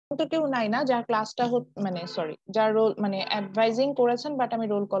তো কেউ নাই না যার ক্লাসটা মানে সরি যার রোল মানে অ্যাডভাইজিং করেছেন বাট আমি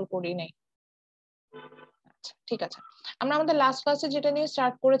রোল কল করি নাই। আচ্ছা ঠিক আছে, আমরা আমাদের লাস্ট ক্লাসে যেটা নিয়ে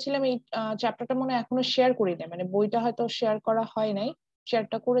স্টার্ট করেছিলাম এই চ্যাপ্টারটা মনে হয় এখনো শেয়ার করি নাই, মানে বইটা হয়তো শেয়ার করা হয় নাই,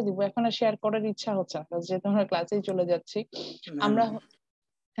 শেয়ারটা করে দিব। এখন আর শেয়ার করার ইচ্ছা হচ্ছে না যেহেতু আমরা ক্লাসেই চলে যাচ্ছি। আমরা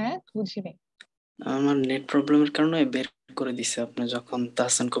হ্যাঁ বুঝিনি, আমার নেট প্রবলেমের কারণে বের করে দিছে। আপনি যখন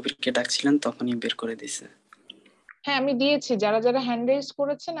তাহসান কবিরকে ডাকছিলেন তখনই বের করে দিছে। হ্যাঁ আমি দিয়েছি, যারা যারা হ্যান্ড রেজ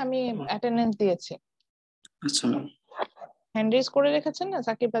করেছেন আমি অ্যাটেন্ডেন্স দিয়েছি। আচ্ছা ম্যাম। হ্যান্ড রেজ করে রেখেছেন না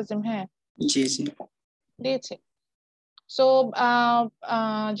সাকিব আজিম? হ্যাঁ জি জি দিয়েছি। সো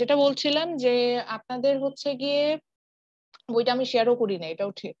যেটা বলছিলাম যে আপনাদের হচ্ছে গিয়ে বইটা আমি শেয়ারও করি না,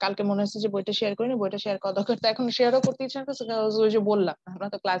 এটাও ঠিক। কালকে মনে হচ্ছে যে বইটা শেয়ার করিনি, বইটা শেয়ার করা দরকার, তো এখন শেয়ারও করতে ইচ্ছা করছে। ওই যে বললাম আমরা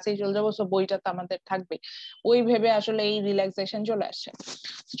তো ক্লাসেই চলে যাবো, সো বইটা তো আমাদের থাকবে, ওই ভেবে আসলে এই রিল্যাক্সেশন চলে আসছে।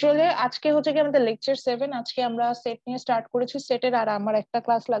 চলে আজকে হচ্ছে কি আমাদের লেকচার 7, আজকে আমরা সেট নিয়ে স্টার্ট করেছি। সেটের আর আমার একটা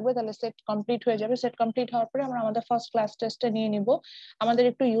ক্লাস লাগবে, তাহলে সেট কমপ্লিট হয়ে যাবে। সেট কমপ্লিট হওয়ার পরে আমরা আমাদের ফার্স্ট ক্লাস টেস্টটা নিয়ে নিব। আমাদের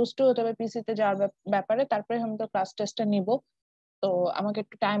একটু ইউজ টু হতে হবে পিসি তে যাওয়ার ব্যাপারে, তারপরে আমাদের ক্লাস টেস্টটা নিব। তো আমাকে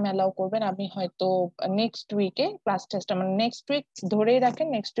একটু টাইম অ্যালাউ করবেন, আমি হয়তো নেক্সট উইকে ক্লাস টেস্টটা, মানে নেক্সট উইক ধরেই রাখেন,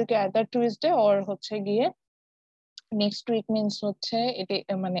 নেক্সট উইকে আইদার টুইসডে অর হচ্ছে গিয়ে নেক্সট উইক মিন্স হচ্ছে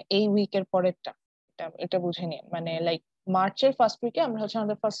এটা মানে এই উইকের পরেরটা, এটা এটা বুঝে নিন, মানে লাইক মার্চের ফার্স্ট উইকে আমরা হচ্ছে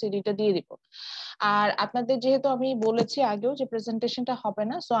আমাদের ফার্স্ট সিডিটা দিয়ে দিব। আর আপনাদের যেহেতু আমি বলেছি আগেও যে প্রেজেন্টেশনটা হবে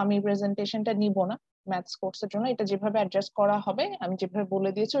না, সো আমি প্রেজেন্টেশনটা নিব না ম্যাথস কোর্সের জন্য। এটা যেভাবে অ্যাডজাস্ট করা হবে আমি যেভাবে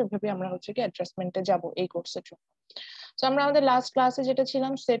বলে দিয়েছি ওইভাবে আমরা হচ্ছে কি অ্যাডজাস্টমেন্টে যাব এই কোর্সের জন্য। তো আমরা আমাদের লাস্ট ক্লাসে যেটা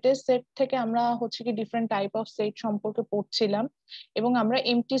ছিলাম সেটের সেট থেকে আমরা হচ্ছে কি ডিফারেন্ট টাইপ অফ সেট সম্পর্কে পড়ছিলাম, এবং আমরা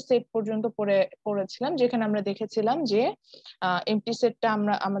এমটি সেট পর্যন্ত পড়েছিলাম, যেখানে আমরা দেখেছিলাম যে এমটি সেটটা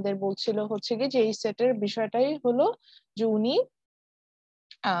আমরা আমাদের বলছিল হচ্ছে কি যে এই সেটের বিষয়টাই হলো যে উনি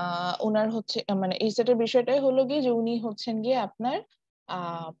ওনার হচ্ছে মানে এই সেটের বিষয়টাই হলো গিয়ে যে উনি হচ্ছেন গিয়ে আপনার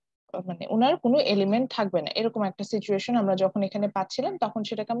আহ মানে ওনার কোনো এলিমেন্ট থাকবে না, এরকম একটা সিচুয়েশন আমরা যখন এখানে পাচ্ছিলাম তখন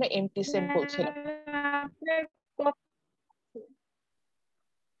সেটাকে আমরা এমটি সেট বলছিলাম।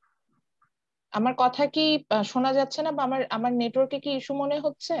 আমার কথা কি শোনা যাচ্ছে না, বা আমার আমার নেটওয়ার্কে কি ইস্যু মনে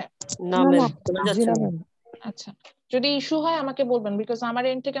হচ্ছে? না ম্যাম শোনা যাচ্ছে না। আচ্ছা, যদি ইস্যু হয় আমাকে বলবেন, বিকজ আমার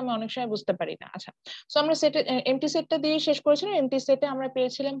এন্ড থেকে আমি অনেক সময় বুঝতে পারি না। আচ্ছা, সো আমরা সেটে এমটি সেটটা দিয়ে শেষ করেছিলাম। এমটি সেটে আমরা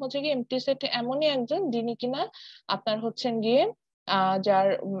পেয়েছিলাম হচ্ছে কি এমটি সেটে এমনই একজন যিনি কিনা আপনার হচ্ছেন গিয়ে যার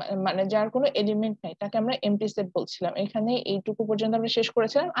মানে যার কোনো এলিমেন্ট নাই, তাকে আমরা এমটি সেট বলছিলাম। এখানে এইটুকু পর্যন্ত আমরা শেষ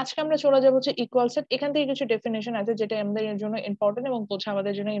করেছিলাম। আজকে আমরা চলে যাবো হচ্ছে ইকুয়াল সেট। এখান থেকে কিছু ডেফিনেশন আছে যেটা আমাদের জন্য ইম্পর্টেন্ট এবং বোঝা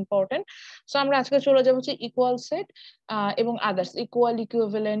আমাদের জন্য ইম্পর্টেন্ট। সো আমরা আজকে চলে যাবো হচ্ছে ইকুয়াল সেট এবং আদার্স, ইকুয়াল,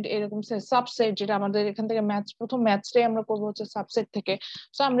 ইকুইভ্যালেন্ট, এরকম সাবসেট, যেটা আমাদের এখান থেকে প্রথম ম্যাথসটাই আমরা করবো হচ্ছে সাবসেট থেকে।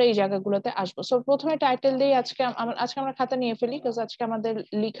 সো আমরা এই জায়গাগুলোতে আসবো। সো প্রথমে টাইটেল দিয়ে আজকে আজকে আমরা খাতা নিয়ে ফেলি, বিকজ আজকে আমাদের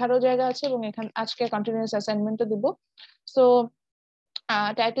লিখারও জায়গা আছে এবং এখানে আজকে কন্টিনিউয়াস অ্যাসাইনমেন্টও দিব। সো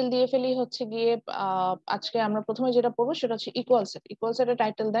টাইটেল দিয়ে ফেলি হচ্ছে গিয়ে আজকে আমরা প্রথমে যেটা পড়বো সেটা হচ্ছে ইকুয়াল সেট। ইকুয়াল সেটের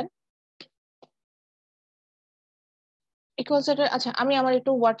টাইটেল দেন। ইকুয়াল সেটের, আচ্ছা আমি আমার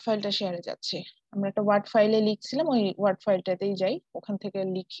একটু ওয়ার্ড ফাইলটা শেয়ারে যাচ্ছি। আমরা একটা ওয়ার্ড ফাইলে লিখছিলাম, ওই ওয়ার্ড ফাইলটাতেই যাই, ওখান থেকে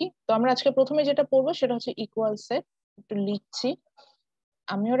লিখি। তো আমরা আজকে প্রথমে যেটা পড়বো সেটা হচ্ছে ইকুয়াল সেট। একটু লিখছি,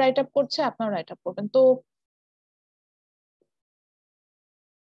 আমিও রাইট আপ করছি, আপনারাও রাইট আপ করবেন। তো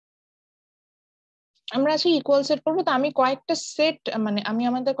আমরা আজকে ইকুয়াল সেট করবো। তো আমি কয়েকটা সেট মানে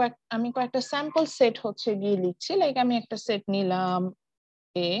আমি কয়েকটা স্যাম্পল সেট হচ্ছে গিয়ে লিখছি। লাইক আমি একটা সেট নিলাম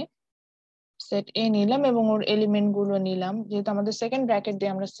এ, সেট এ নিলাম এবং ওর এলিমেন্ট গুলো নিলাম, যেহেতু আমাদের সেকেন্ড ব্র্যাকেট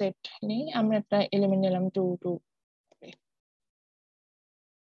দিয়ে আমরা সেট নিই, আমরা একটা এলিমেন্ট নিলাম 2 2।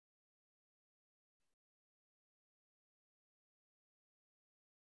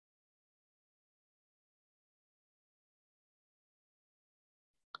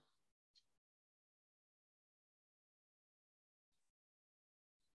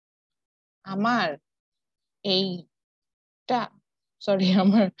 আমার এইটা সরি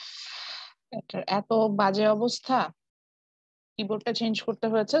আমার এত বাজে অবস্থা, কিবোর্ডটা চেঞ্জ করতে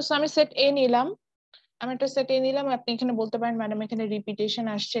হয়েছে। সো আমি সেট এ নিলাম, আমি একটা সেট এ নিলাম। আপনি এখানে বলতে পারেন ম্যাডাম এখানে রিপিটেশন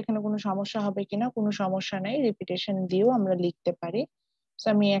আসছে, এখানে কোনো সমস্যা হবে কিনা? কোনো সমস্যা নাই, রিপিটেশন দিয়েও আমরা লিখতে পারি। সো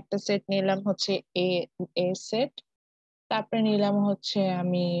আমি একটা সেট নিলাম হচ্ছে এ, এ সেট। তারপরে নিলাম হচ্ছে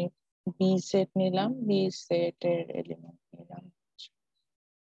আমি বি সেট নিলাম, বি সেটের এলিমেন্ট নিলাম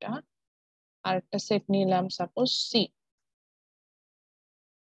এটা। আর একটা সেট নিলাম সাপোজ সি,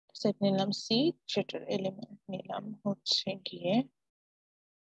 সেট নিলাম সি, সেটার এলিমেন্ট নিলাম হচ্ছে গিয়ে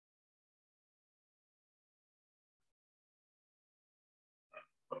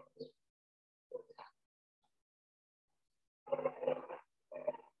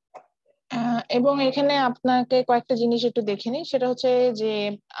এবং এখানে আপনাকে কয়েকটা জিনিস একটু দেখে নিই, সেটা হচ্ছে যে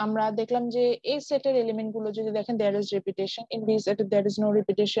আমরা দেখলাম যে এই সেটের এলিমেন্ট গুলো যদি দেখেন there is repetition, in B set there is no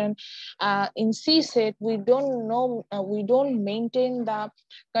repetition, in C set we don't maintain the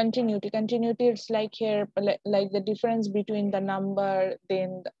continuity it's like here like the difference between the number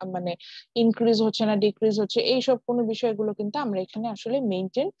then মানে ইনক্রিজ হচ্ছে না ডিক্রিজ হচ্ছে এইসব কোনো বিষয়গুলো কিন্তু আমরা এখানে আসলে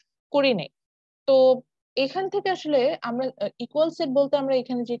মেইনটেইন করি নাই। তো এখান থেকে আসলে আমরা ইকুয়াল সেট বলতে আমরা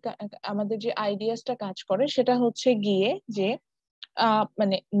এখানে যে আমাদের যে আইডিয়াসটা কাজ করে সেটা হচ্ছে গিয়ে যে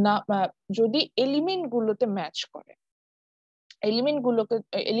মানে না যদি এলিমেন্ট গুলোতে ম্যাচ করে,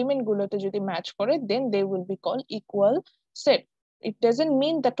 এলিমেন্ট গুলোতে যদি ম্যাচ করে then they will be called equal set. It doesn't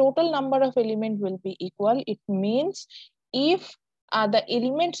mean the total number of element will be equal. It means if the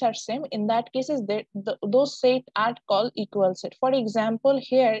elements are same, in that cases those set are called equal set. For example,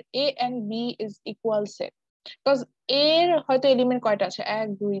 here A and B is equal set because A এর হয়তো element কয়টা আছে 1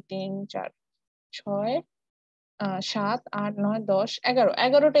 2 3 4 6 7 8 9 10 11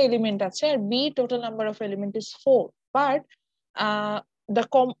 11টা element আছে আর B total number of element is 4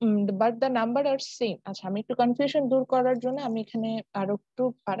 but the number are same. আচ্ছা আমি একটু confusion দূর করার জন্য আমি এখানে আরো একটু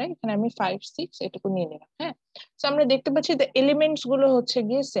পারে এখানে আমি 5 6 এটুকু নিয়ে নিলাম। হ্যাঁ, তো আমরা দেখতে পাচ্ছি যে এলিমেন্টস গুলো হচ্ছে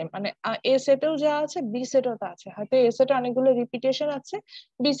গিয়ে সেম, মানে এ সেটেও যা আছে বি সেটেও তা আছে, হয়তো এ সেটে অনেকগুলো রিপিটেশন আছে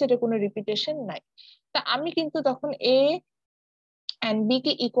বি সেটে কোনো রিপিটেশন নাই। তা আমি কিন্তু তখন এ and B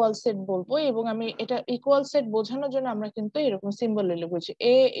K equal set বলবো এবং আমি এটা ইকুয়াল সেট বোঝানোর জন্য আমরা কিন্তু এরকম সিম্বল লিখেছি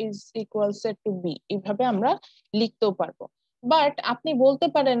এ is equal set two B, এইভাবে আমরা লিখতেও পারবো। বাট আপনি বলতে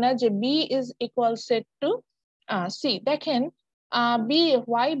পারেন না যে B is equal set two C. দেখেন B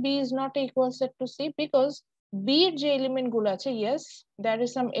Y B is not equal set two C because B এর যে এলিমেন্ট গুলো আছে yes there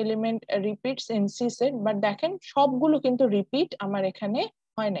is some element repeats in she said, but দেখেন সবগুলো কিন্তু রিপিট আমার এখানে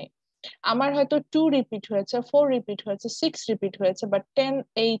হয় নাই। আমার হয়তো 2 রিপিট হয়েছে 4 রিপিট হয়েছে 6 রিপিট হয়েছে বাট 10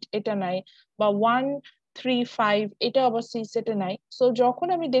 8 এটা নাই, বা 1 3 5 এটা আবার সি সেটে নাই। সো যখন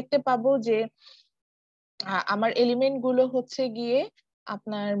আমি দেখতে পাবো যে আমার এলিমেন্ট গুলো হচ্ছে গিয়ে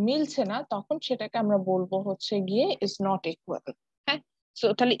আপনার মিলছে না তখন সেটাকে আমরা বলবো হচ্ছে গিয়ে ইজ নট ইকুয়াল। হ্যাঁ, সো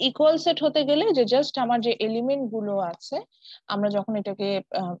তাহলে ইকুয়াল সেট হতে গেলে যে জাস্ট আমার যে এলিমেন্ট গুলো আছে আমরা যখন এটাকে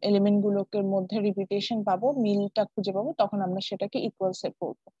এলিমেন্ট গুলোকে মধ্যে রিপিটেশন পাবো মিলটা খুঁজে পাবো তখন আমরা সেটাকে ইকুয়াল সেট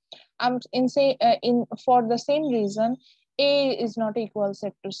বলবো। For the same reason A is not equal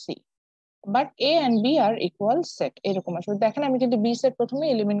set to C but A and B are equal set এরকম আসলে দেখেন আমি কিন্তু বি সেট প্রথমে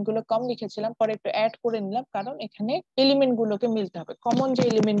এলিমেন্ট গুলো কম লিখেছিলাম পরে একটু অ্যাড করে নিলাম কারণ এখানে এলিমেন্ট গুলোকে মিলতে হবে, কমন যে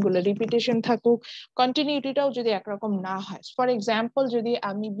এলিমেন্ট গুলো রিপিটেশন থাকুক কন্টিনিউটিটাও যদি একরকম না হয়। ফর এক্সাম্পল যদি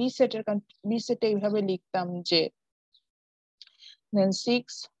আমি বি সেটে এইভাবে লিখতাম যে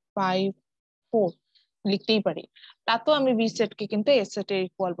 6 5 4 লিখতেই পারি, তা তো আমি বি সেট কে কিন্তু এ সেটের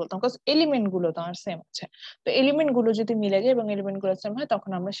ইকুয়াল বলতাম কারণ এলিমেন্ট গুলো তো আমার সেম আছে। তো এলিমেন্ট গুলো যদি মিলে যায় এবং এলিমেন্ট গুলো সেম হয়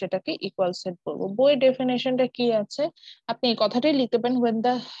তখন আমরা সেটাকে ইকুয়াল সেট বলবো। বইয়ের ডেফিনেশনটা কি আছে আপনি এই কথাটাই লিখতে পারেন when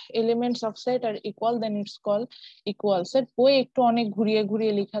the elements of set are equal then it's called equal set। বই একটু অনেক ঘুরিয়ে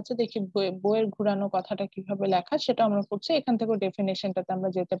ঘুরিয়ে লেখা আছে, দেখি বইয়ের ঘুরানো কথাটা কিভাবে লেখা সেটা আমরা পড়ছি, এখান থেকে ডেফিনেশনটাতে আমরা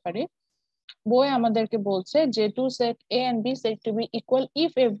যেতে পারি। বই আমাদেরকে বলছে যে two set A and B said to be equal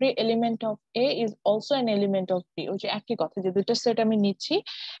if every element of A is also an element of B। ওই যে একই কথা যে দুটো সেট আমি নিচ্ছি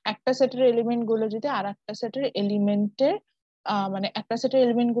একটা সেটের এলিমেন্ট গুলো যদি আর একটা সেটের এলিমেন্টের মানে একটা সেটের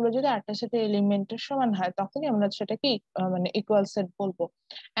এলিমেন্ট গুলো যদি আরেকটা সেটের এলিমেন্টের সমান হয় তখনই আমরা সেটাকে মানে ইকুয়াল সেট বলবো।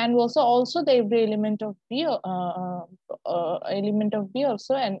 and also the every element of B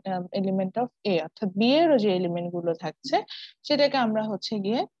also an element of A, অর্থাৎ B এরও যে এলিমেন্ট গুলো থাকছে সেটাকে আমরা হচ্ছে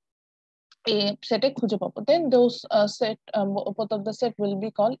গিয়ে A set খুঁজে পাবো then those both of the set will be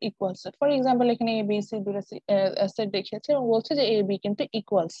called equal set. For example এখানে A B C দুটো সেট দেখিয়েছে এবং বলছে যে A B কিন্তু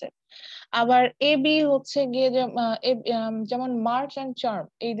equal set। আবার A B হচ্ছে গিয়ে যেমন মার্চ এন্ড চার্ম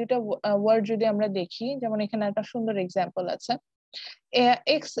এই দুটো ওয়ার্ড যদি আমরা দেখি যেমন এখানে একটা সুন্দর এক্সাম্পল আছে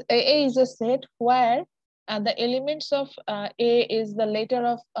A is a set where the elements of A is the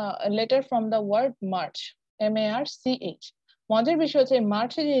letter from the word March MARCH। মজার বিষয় হচ্ছে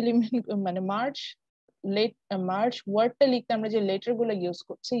মার্চের যে এলিমেন্ট মানে মার্চ ওয়ার্ডটা লিখতে আমরা যে লেটার গুলো ইউজ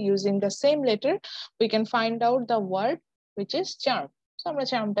করছি using the same letter we can find out the word which is charm. So আমরা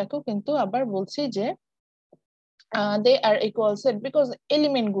চার্মটাকেও কিন্তু আবার বলছি যে they are equal set because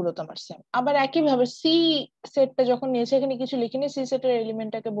element গুলো তো আমার সেম। আবার একই ভাবে সি সেটটা যখন নিয়েছে এখানে কিছু লিখিনি সি সেটের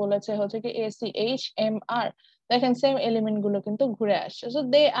এলিমেন্টটাকে বলেছে হচ্ছে কি ACHMR, দেখেন সেম এলিমেন্ট গুলো কিন্তু ঘুরে আসছে so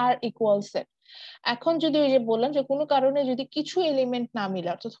they R equal set. এখন যদি ওই যে বললাম যে কোনো কারণে যদি কিছু এলিমেন্ট না মিলে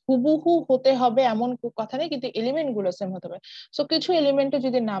অর্থাৎ হুবহু হতে হবে এমন কথা নেই কিন্তু এলিমেন্ট গুলো সেম হতে হবে, সো কিছু এলিমেন্টে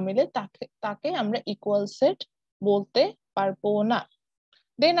যদি না মিলে তাকে আমরা ইকুয়াল সেট বলতে পারবো না।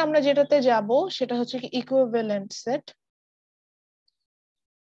 দেন আমরা যেটাতে যাব সেটা হচ্ছে কি ইকুইভ্যালেন্ট সেট।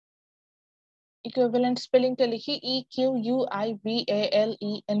 ইকুইভ্যালেন্ট স্পেলিংটা লিখি EQUIVALENT,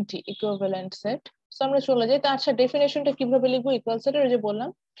 ইকুইভ্যালেন্ট সেট। সো আমরা চলে যাই। তো আচ্ছা, ডেফিনেশনটা কিভাবে লিখবো ইকুয়াল সেটের? ওই যে বললাম,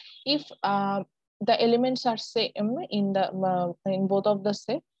 if the elements are same in both of the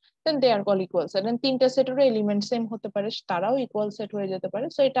set, then they are called equal set. And তিনটা সেটেরও এলিমেন্ট সেম হতে পারে, তারাও ইকুয়াল সেট হয়ে যেতে পারে।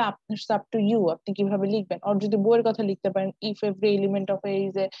 সো এটা আপনার আপ টু ইউ, আপনি কিভাবে লিখবেন। আর যদি বইয়ের কথা লিখতে পারেন, if every element of A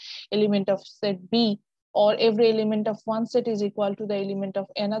is a element of set B, or every element of one set is equal to the element of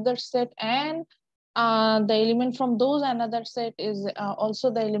another set, and the element from those another set is also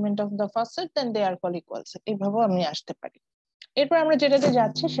the element of the first set, then they are called equal set. এইভাবেও আমি আসতে পারি। এরপর আমরা যেটাতে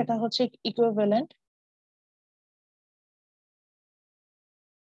যাচ্ছি সেটা হচ্ছে ইকুইভ্যালেন্ট।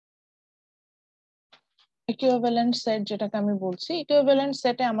 ইকুইভ্যালেন্ট সেট যেটাকে আমি বলছি, ইকুইভ্যালেন্ট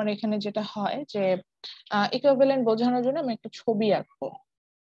সেটে আমার এখানে যেটা হয় যে ইকুইভ্যালেন্ট বোঝানোর জন্য আমি একটা ছবি আঁকবো,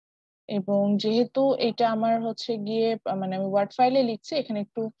 এবং যেহেতু এটা আমার হচ্ছে গিয়ে মানে আমি ওয়ার্ড ফাইলে লিখছি, এখানে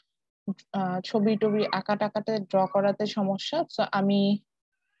একটু ছবি টবি আঁকা টাকাতে ড্র করাতে সমস্যা। তো আমি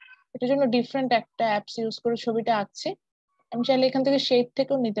এটার জন্য ডিফারেন্ট একটা অ্যাপস ইউজ করে ছবিটা আঁকছি। আমি চাইলে এখান থেকে শেপ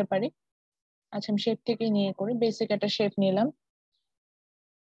থেকেও নিতে পারি। আচ্ছা, আমি শেপ থেকেই নিয়ে করি। বেসিক একটা শেপ নিলাম,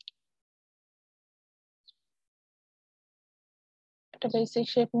 একটা বেসিক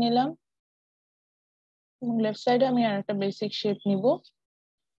শেপ নিলাম, এবং লেফট সাইডে আমি আর একটা বেসিক শেপ নিব।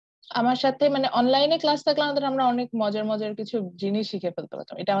 আমার সাথে মানে অনলাইনে ক্লাস থাকলে আমাদের আমরা অনেক মজার মজার কিছু জিনিস শিখে ফেলতে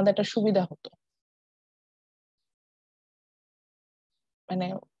পারতাম, এটা আমাদের একটা সুবিধা হতো। মানে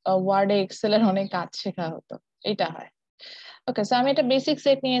ওয়ার্ডে এক্সেল এর অনেক কাজ শেখা হতো, এটা হয়। ওকে, সো আমি একটা বেসিক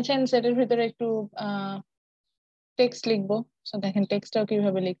সেট নিয়েছি, সেটের ভিতরে একটু টেক্সট লিখবো। সো দেখেন টেক্সটটাও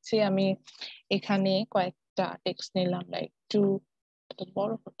কিভাবে লিখছি। আমি এখানে কয়েকটা টেক্সট নিলাম, লাইক একটু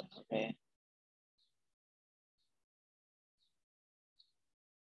বড় হতে হবে।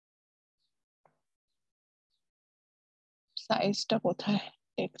 সাইজটা কোথায়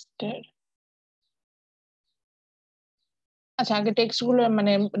টেক্সটের? আচ্ছা, আগে টেক্সট গুলো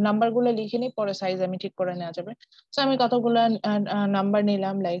মানে নাম্বার গুলো লিখে নিই, পরে সাইজ আমি ঠিক করে নেওয়া যাবে। তো আমি কতগুলো নাম্বার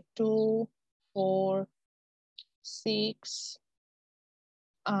নিলাম, লাইক 2, 4, 6,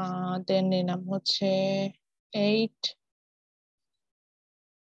 দেন নিলাম হচ্ছে 8,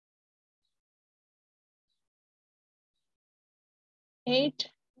 8,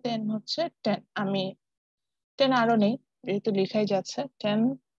 দেন হচ্ছে 10। আমি 10 আরো নেই, যেহেতু লিখাই যাচ্ছে 10।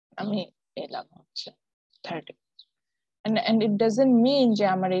 আমি নিলাম হচ্ছে 30। and it doesn't mean যে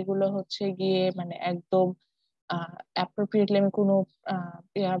আমার এগুলো হচ্ছে গিয়ে মানে একদম অ্যাপ্রোপ্রিয়েটলি আমি কোনো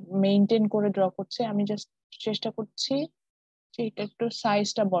মেইনটেইন করে ড্র করছি। আমি জাস্ট চেষ্টা করছি যে এটা একটু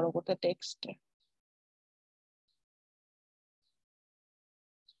সাইজটা বড় করতে টেক্সটে।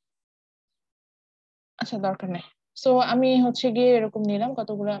 আচ্ছা, দরকার নেই। সো আমি হচ্ছে গিয়ে এরকম নিলাম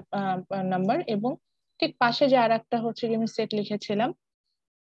কতগুলো নাম্বার, এবং ঠিক পাশে যে আর একটা হচ্ছে গিয়ে আমি সেট লিখেছিলাম,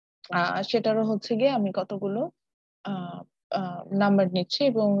 সেটারও হচ্ছে গিয়ে আমি কতগুলো নাম্বার নিচ্ছি,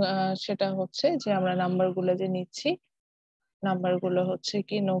 এবং সেটা হচ্ছে যে আমরা নাম্বার গুলো যে নিচ্ছি, নাম্বার গুলো হচ্ছে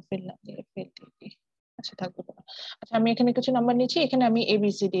কি নো ফিল না দিয়ে ফিল দিয়ে, আচ্ছা থাকবে না। আচ্ছা, আমি এখানে কিছু নাম্বার নিচ্ছি, এখানে আমি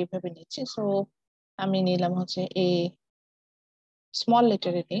ABCD এভাবে নিচ্ছি। সো আমি নিলাম হচ্ছে এ, স্মল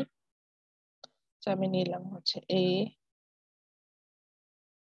লেটারে নিই। তো আমি নিলাম হচ্ছে এ,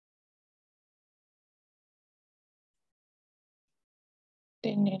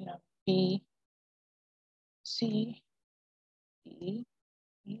 দেন নিলাম বি, সি, ডি,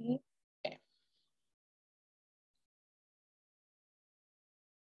 ই, এফ।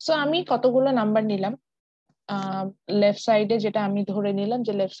 সো আমি কতগুলো নাম্বার নিলাম, লেফট সাইডে যেটা আমি ধরে নিলাম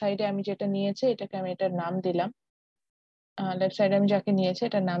যে লেফট সাইডে আমি যেটা নিয়েছি এটাকে আমি এটার নাম দিলাম। লেফট সাইডে আমি যাকে নিয়েছি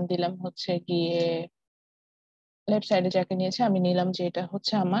এটার নাম দিলাম হচ্ছে গিয়ে, লেফট সাইডে যাকে নিয়েছে আমি নিলাম যে এটা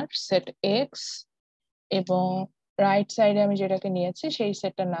হচ্ছে আমার সেট এক্স, এবং রাইট সাইডে আমি যেটাকে নিয়েছি সেই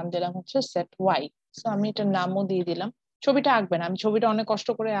সেটটার নাম দিলাম হচ্ছে সেট ওয়াই। তো আমি এটার নামও দিয়ে দিলাম। ছবিটা আঁকবেন, আমি ছবিটা অনেক কষ্ট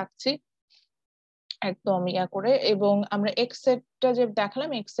করে আঁকছি একদম ইয়া করে। এবং আমরা এক্স সেটটা যে দেখালাম,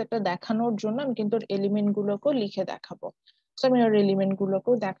 এক্স সেটটা দেখানোর জন্য আমি কিন্তু এলিমেন্ট গুলোকেও লিখে দেখাবো। তো আমি ওর এলিমেন্ট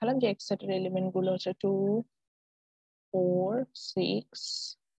গুলোকেও দেখালাম যে এক্স সেটের এলিমেন্ট গুলো হচ্ছে 2, 4, 6,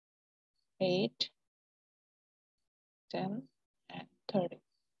 8, 10 and 30।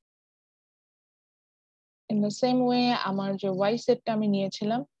 In the same way আমার যে ওয়াই সেটটা আমি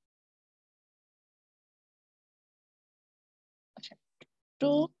নিয়েছিলাম, আচ্ছা একটু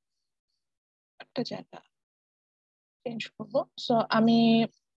একটা জায়গা চেঞ্জ করবো। সো আমি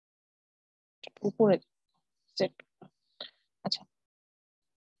উপরে সেট, আচ্ছা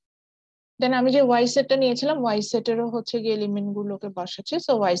দেন আমি যে ওয়াই সেটটা নিয়েছিলাম, ওয়াই সেটেরও হচ্ছে গিয়ে এলিমেন্ট গুলোকে বসাচ্ছি।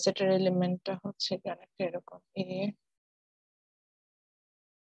 সো ওয়াই সেটের এলিমেন্টটা হচ্ছে অনেকটা এরকম এ,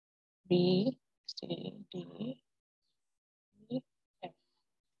 বি, সি, ডি, ই, এফ।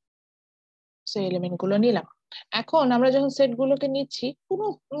 সেই এলিমেন্ট গুলো নিলাম। এখন আমরা যখন সেট গুলোকে নিচ্ছি কোনো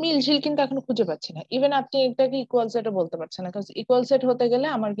মিলঝিল কিন্তু এখনো খুঁজে পাচ্ছি না। ইভেন আপনি এটাকে ইকুয়াল সেটও বলতে পারছেন না, কারণ ইকুয়াল সেট হতে গেলে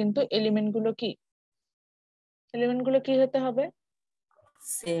আমার কিন্তু এলিমেন্ট গুলো কি হতে হবে?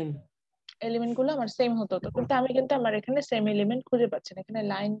 সেম। এলিমেন্ট গুলো আমার সেম হতে হতো, কিন্তু আমি কিন্তু আমার এখানে সেম এলিমেন্ট খুঁজে পাচ্ছি না। এখানে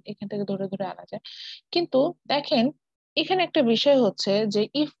লাইন এখান থেকে ধরে ধরে আনা যায়, কিন্তু দেখেন এখানে একটা বিষয় হচ্ছে যে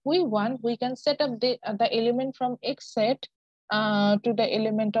if we want we can set up the element from x set to the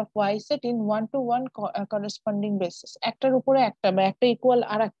element of Y set in one two one corresponding basis. একটার উপরে একটা বা একটা ইকুয়াল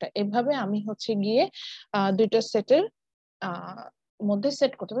আর একটা, এভাবে আমি হচ্ছে গিয়ে দুইটা সেটের মধ্যে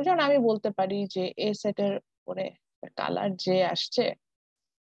সেট করতে পারি। যেমন আমি বলতে পারি যে এ সেটের উপরে কালার যে আসছে,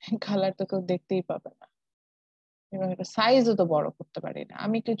 কালার তো কেউ দেখতেই পাবে না, এবং এটা সাইজও তো বড় করতে পারি না,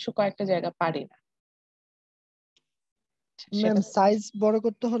 আমি কিছু কয়েকটা জায়গা পারি না। ম্যাম সেটা সাইজ বড়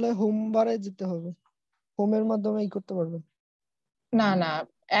করতে হলে হোম বারে যেতে হবে, হোমের মাধ্যমে করতে পারবেন। না না,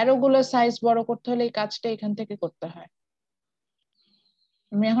 অ্যারো গুলো সাইজ বড় করতে হলে এই কাজটা এখান থেকে করতে হয়।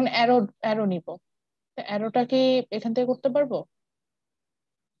 আমি এখন অ্যারো নিব, অ্যারোটা কি এখান থেকে করতে পারবো?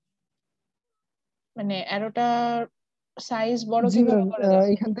 মানে অ্যারোটার সাইজ বড় জি কিভাবে ম্যাম, করা যায়?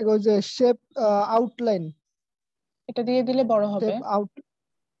 এখান থেকে ওই যে শেপ আউটলাইন, এটা দিয়ে দিলে বড় হবে? শেপ আউট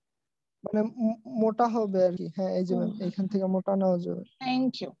মানে মোটা হবে আর কি। হ্যাঁ এই যে ম্যাম এখান থেকে মোটা নেওয়া যাবে।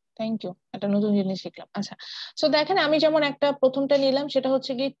 থ্যাংক ইউ, একটা নতুন জিনিস শিখলাম। আচ্ছা, সো দেখেন আমি যেমন একটা প্রথমটা নিলাম, সেটা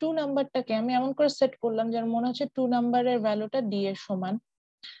হচ্ছে গিয়ে 2 নাম্বারটাকে আমি এমন করে সেট করলাম যেন মনে হচ্ছে 2 নাম্বারের ভ্যালুটা ডি এর সমান।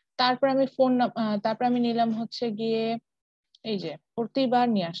 তারপর আমি তারপর আমি নিলাম হচ্ছে গিয়ে এই যে প্রতিবার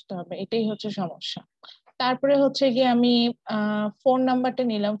নিয়ে আসতে হবে, এটাই হচ্ছে সমস্যা। তারপরে হচ্ছে গিয়ে আমি ফোন নাম্বারটা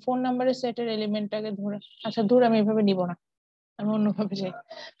নিলাম, ফোন নাম্বারের সেটের এলিমেন্টটাকে ধরে, আচ্ছা ধরে আমি এভাবে নিব না, আমি অন্যভাবে যাই,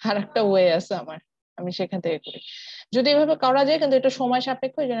 আর একটা ওয়ে আছে আমার, আমি সেখান থেকে করি। যদি এভাবে করা যায়, কিন্তু এটা সময়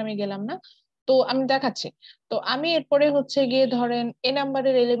সাপেক্ষ, এই জন্য আমি গেলাম না। তো আমি দেখাচ্ছি। তো আমি এরপরে হচ্ছে গিয়ে ধরেন এ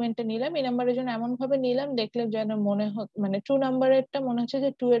নাম্বারের এলিমেন্টটা নিলাম, এ নাম্বারের জন্য এমন ভাবে নিলাম দেখলে যেন মনে মানে 2 নাম্বারেরটা মনে হচ্ছে যে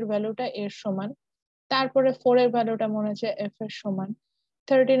 2 এর ভ্যালুটা এর সমান। তারপরে 4 এর ভ্যালুটা মনে হচ্ছে এফ এর সমান।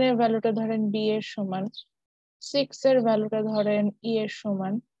 13 এর ভ্যালুটা ধরেন বি এর সমান। 6 এর ভ্যালুটা ধরেন ই এর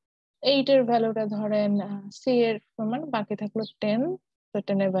সমান। 8 এর ভ্যালুটা ধরেন সি এর সমান, বাকি থাকলো 10। তো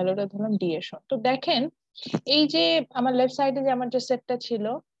 10 এর ভ্যালুটা ধরলাম ডি এর সমান। তো দেখেন এই যে আমার লেফট সাইডে যে আমার যে সেটটা ছিল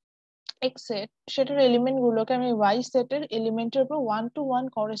এক্স সেট, সেটার এলিমেন্ট গুলোকে আমি ওয়াই সেটের এলিমেন্টের উপর 1 টু 1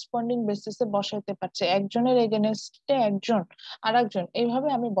 করেসপন্ডিং বেসিসে বসাতে পারছি, একজনের এগেনস্টে একজন আর একজন, এইভাবে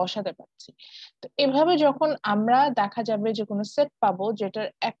আমি বসাতে পারছি। তো এভাবে যখন আমরা দেখা যাবে যে কোনো সেট পাবো যেটার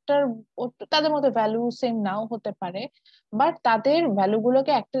একটার তাদের মধ্যে ভ্যালু সেম নাও হতে পারে, বাট তাদের ভ্যালু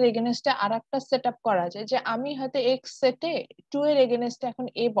গুলোকে একটার এগেনস্টে আর একটা সেট আপ করা যায়, যে আমি হয়তো এক্স সেটে 2 এর এগেনস্টে এখন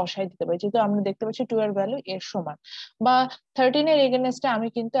এ বসাই দিতে পারি, যেহেতু আমরা দেখতে পাচ্ছি 2 এর ভ্যালু এর সমান। বা 13 এর এগেনস্টে আমি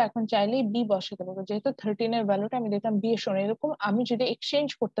কিন্তু এখন চাইলেই বি বসাতে পারবো, যেহেতু 13 এর ভ্যালুটা আমি দেখলাম বি এর সমান। এরকম আমি যদি এক্সচেঞ্জ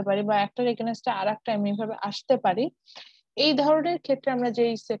করতে পারি বা একটার এগেনস্টে আর একটা আমি এভাবে আসতে পারি, এই ধরনের ক্ষেত্রে আমরা যে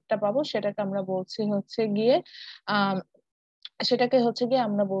সেটটা পাবো সেটাকে আমরা বলছি হচ্ছে গিয়ে আহ সেটাকে হচ্ছে গিয়ে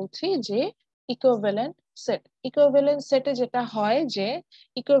আমরা বলছি যে ইকুইভ্যালেন্ট সেট। ইকুইভ্যালেন্ট সেটে যেটা হয় যে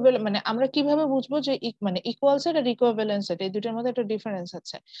ইকুইভ্যালেন্ট মানে আমরা কিভাবে বুঝবো যে মানে ইকুয়াল সেট আর ইকুইভ্যালেন্ট সেট এই দুটোর মধ্যে একটা ডিফারেন্স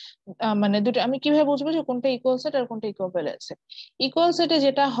আছে। মানে দুটো আমি কিভাবে বুঝবো যে কোনটা ইকুয়াল সেট আর কোনটা ইকুইভ্যালেন্ট সেট? ইকুয়াল সেটে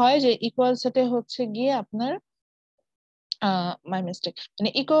যেটা হয় যে ইকুয়াল সেটে হচ্ছে গিয়ে আপনার মাই মিস্টেক, মানে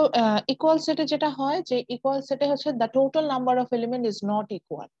ইকুয়াল সেটে যেটা হয় যে ইকুয়াল সেটে হচ্ছে the total number of element is not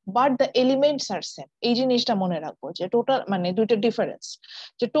equal but the elements R same. এই জিনিসটা মনে রাখবো যে টোটাল মানে দুইটা ডিফারেন্স,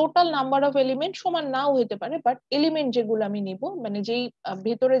 যে টোটাল নাম্বার অফ এলিমেন্ট সমান নাও হতে পারে, বাট এলিমেন্ট যেগুলো আমি নিব মানে যেই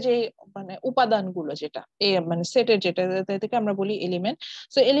ভেতরে যে মানে উপাদানগুলো যেটা মানে সেটের যেটা থেকে আমরা বলি element,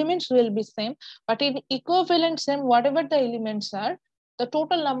 so elements will be same, but in equivalent same what ever the elements R the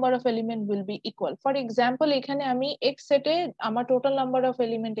total number of element will be equal. For example এখানে আমি x সেটে আমার total number of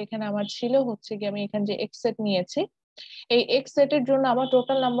element এখানে আমার ছিল হচ্ছে কি, আমি এখানে যে x সেট নিয়েছি এই x সেটের জন্য আমার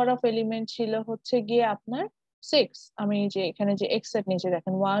total number of element ছিল হচ্ছে গিয়ে আপনার 6। আমি যে এখানে যে x সেট নিয়েছি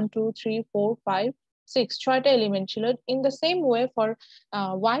দেখেন 1 2 3 4 5 6, 6টা এলিমেন্ট ছিল। In the same way for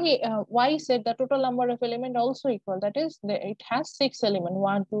y set the total number of element also equal, that is it has 6 element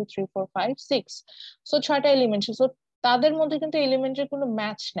 1 2 3 4 5 6, so 6টা এলিমেন্ট। সো তাদের মধ্যে কিন্তু এলিমেন্টের কোনো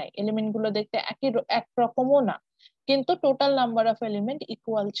ম্যাচ নাই, এলিমেন্ট গুলো দেখতে একরকমও না, কিন্তু total number of element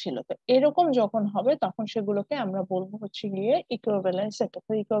equal ছিল। তো এরকম যখন হবে তখন সেগুলোকে আমরা বলবো হচ্ছে গিয়ে ইকুইভ্যালেন্ট সেট।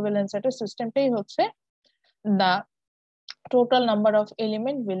 তো ইকুইভ্যালেন্ট সেটের সিস্টেমটাই হচ্ছে দা total number of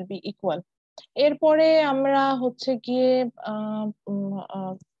element will be equal. এরপরে আমরা হচ্ছে গিয়ে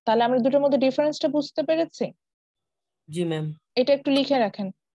তাহলে আমরা দুটোর মধ্যে ডিফারেন্সটা বুঝতে পেরেছি। জি ম্যাম। এটা একটু লিখে রাখেন,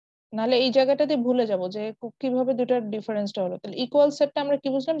 নাহলে এই জায়গাটাতে ভুলে যাব যে কিভাবে দুটার ডিফারেন্সটা হলো। তাহলে ইকুয়াল সেটটা আমরা কি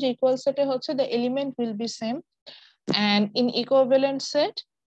বুঝলাম, যে ইকুয়াল সেটে হচ্ছে the element will be same, and in equivalent set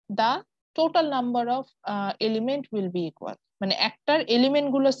the total number of element will be equal, মানে একটার এলিমেন্ট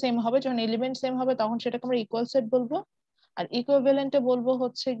গুলো সেম হবে, যখন এলিমেন্ট সেম হবে তখন সেটাকে আমরা ইকুয়াল সেট বলবো। আর ইকুইভ্যালেন্টে বলবো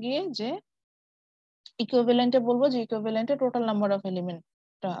হচ্ছে গিয়ে যে ইকুইভ্যালেন্টে টোটাল নাম্বার অফ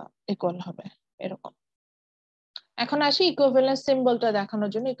এলিমেন্টটা ইকুয়াল হবে, এরকম। এখন আসি ইকুইভ্যালেন্স সিম্বলটা দেখানোর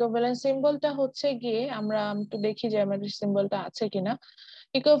জন্য। ইকুইভ্যালেন্স সিম্বলটা হচ্ছে গিয়ে আমরা একটু দেখি যে আমাদের সিম্বলটা আছে কিনা।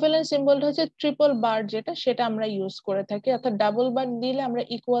 ইকুইভ্যালেন্স সিম্বলটা হচ্ছে ট্রিপল বার, সেটা আমরা ইউজ করে থাকি, অর্থাৎ ডাবল বার দিলে আমরা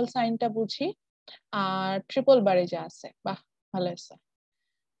ইকুয়াল সাইনটা বুঝি, আর ট্রিপল বারে যা আছে, বাহ ভালো আছে।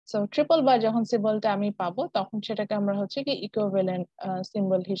 সো ট্রিপল বার যখন সিম্বলটা আমি পাবো তখন সেটাকে আমরা হচ্ছে কি ইকুইভ্যালেন্ট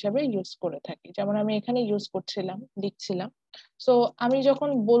সিম্বল হিসেবে ইউজ করে থাকি। যেমন আমি এখানে ইউজ করছিলাম, লিখছিলাম। সো আমি যখন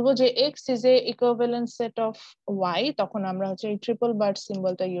বলবো যে x is a equivalent set of Y, তখন আমরা হচ্ছে এই ট্রিপল বার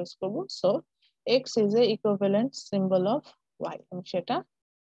সিম্বলটা ইউজ করব। So x is a equivalent symbol of Y, আমি সেটা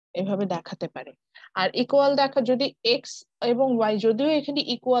এভাবে দেখাতে পারি। আর ইকুয়াল দেখা, যদি এক্স এবং ওয়াই যদিও এখানে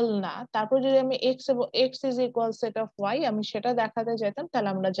ইকুয়াল না, তারপর যদি আমি এক্স এবং x is equal set of Y আমি সেটা দেখাতে চাইতাম, তাহলে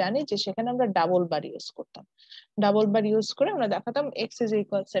আমরা জানি যে সেখানে আমরা ডাবল বার ইউজ করতাম। ডাবল বার ইউজ করে আমরা দেখাতাম x is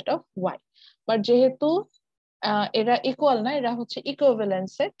equal set of Y. But যেহেতু এরা ইকুয়াল না, এরা হচ্ছে ইকুইভ্যালেন্ট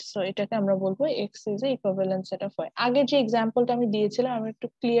সেট, সো এটাকে আমরা বলবো x is equivalent set of Y. আগে যে এক্সাম্পলটা আমি দিয়েছিলাম আমি একটু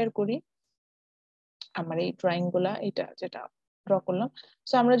ক্লিয়ার করি আমার এই ড্রয়িং গুলা, এটা যেটা ড্র করলাম।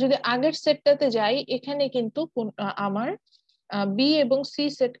 সো আমরা যদি আগের সেটটাতে যাই, এখানে কিন্তু আমার বি এবং সি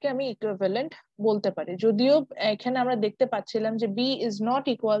সেটকে আমি ইকুইভ্যালেন্ট বলতে পারি, যদিও এখানে আমরা দেখতে পাচ্ছিলাম যে B is not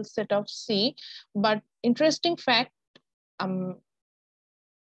equal set of C. But interesting fact,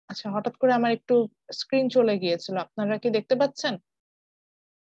 আচ্ছা হঠাৎ করে আমার একটু স্ক্রিন চলে গিয়েছিল, আপনারা কি দেখতে পাচ্ছেন?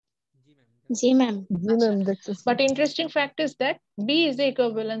 জি ম্যাম। জি ম্যাম দেখতেছি। But interesting fact is that B is a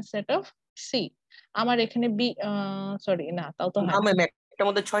equivalent set of C. আমার এখানে বি, সরি না তাও তো হয় না না। ম্যাম, একটার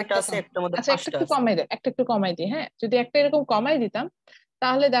মধ্যে 6টা আছে, একটার মধ্যে আচ্ছা একটা 5টা একটু আছে। কমাই দেয়, একটা একটু কমাই দিই। হ্যাঁ, যদি একটা এরকম কমাই দিতাম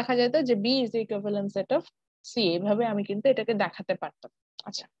তাহলে দেখা যেত যে B is equivalent set of C, এইভাবে আমি কিন্তু এটাকে দেখাতে পারতাম।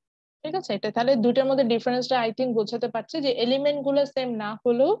 আচ্ছা ঠিক আছে, এটা তাহলে দুইটার মধ্যে ডিফারেন্সটা আই থিঙ্ক বোঝাতে পারছে, যে এলিমেন্ট গুলো সেম না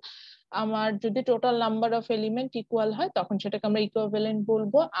হলেও আমার যদি total number of element equal হয় তখন সেটাকে আমরা ইকুইভ্যালেন্ট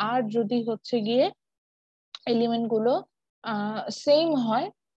বলবো। আর যদি হচ্ছে গিয়ে এলিমেন্ট গুলো সেম হয়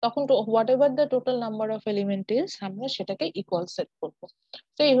তখন what ever the total number of element is আমরা সেটাকে ইকুয়াল সেট করবো।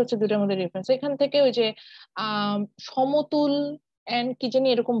 তো এই হচ্ছে দুটার মধ্যে ডিফারেন্স। এখান থেকে ওই যে সমতুল এন্ড কি জানি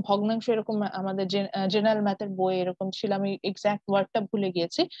এরকম ভগ্নাংশ, এরকম আমাদের জেনারেল ম্যাথের বই এরকম ছিল, আমি এক্সাক্ট ওয়ার্ডটা ভুলে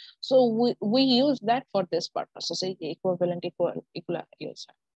গিয়েছি। So we use that for this purposes, এই যে ইকুইভ্যালেন্ট এগুলা ইউজ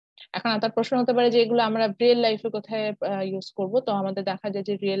হয়। এখন তার প্রশ্ন হতে পারে যে এগুলো আমরা রিয়েল লাইফে কোথায় ইউজ করব। তো আমাদের দেখা যায়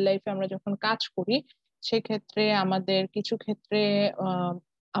যে রিয়েল লাইফে আমরা যখন কাজ করি সেক্ষেত্রে আমাদের কিছু ক্ষেত্রে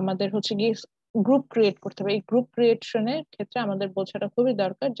আমাদের হচ্ছে গিয়ে গ্রুপ ক্রিয়েট করতে হবে। এই গ্রুপ ক্রিয়েশনের ক্ষেত্রে আমাদের বোঝাটা খুবই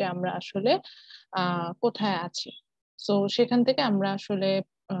দরকার যে আমরা আসলে কোথায় আছি। সো সেখান থেকে আমরা আসলে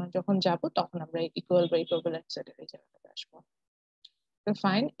যখন যাব তখন আমরা ইকুয়াল বা ইকুইভ্যালেন্ট সেটের এই জায়গাটাতে আসবো।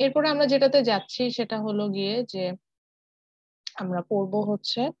 ফাইন, এরপরে আমরা যেটাতে যাচ্ছি সেটা হলো গিয়ে যে আমরা পড়বো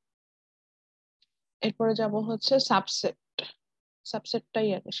হচ্ছে, এরপরে যাব হচ্ছে সাবসেট। সাবসেটটাই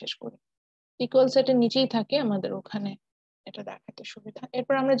আগে শেষ করি, ইকুয়াল সেটের নিচেই থাকে আমাদের ওখানে, এটা দেখাতে সুবিধা।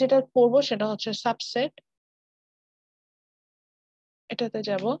 এরপর আমরা যেটা পড়বো সেটা হচ্ছে সাবসেট, এটাতে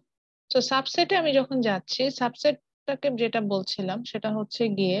যাব। তো সাবসেটে আমি যখন যাচ্ছি, সাবসেটটাকে যেটা বলছিলাম সেটা হচ্ছে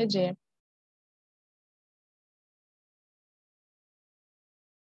গিয়ে যে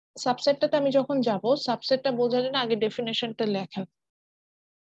সাবসেটটাতে আমি যখন যাব, সাবসেটটা বোঝার জন্য আগে ডেফিনেশনটা লেখেন,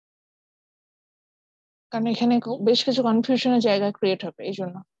 কারণ এখানে বেশ কিছু কনফিউশনের জায়গা ক্রিয়েট হবে এই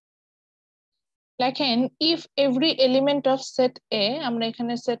জন্য। লেখেন if every element of set এ, আমরা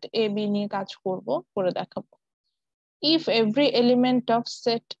এখানে সেট এ বি নিয়ে কাজ করব, করে দেখাবো। If every element of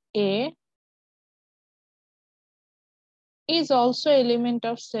set A is also element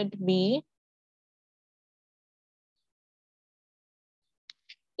of set B,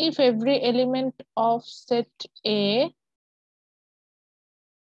 if every element of set A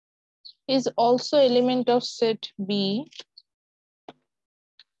is also element of set B,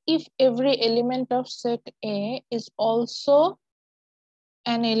 if every element of set A is also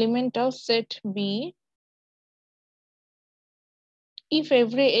an element of set B, if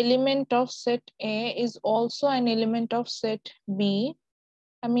every element of set A is also an element of set B,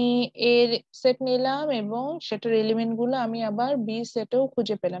 আমি এর set নিলাম এবং সেটার element গুলো আমি আবার B সেটেও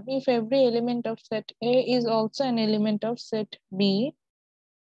খুঁজে পেলাম। If every element of set A is also an element of set B,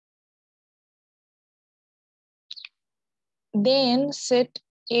 then set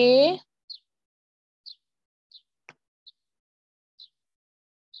এ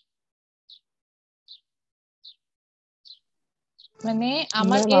মানে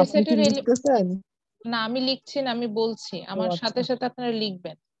আমার ম্যাম এ আপনি কি সেটের লিখতেছেন? না আমি লিখছি না, আমি বলছি, আমার আচ্ছা সাথে সাথে আপনারা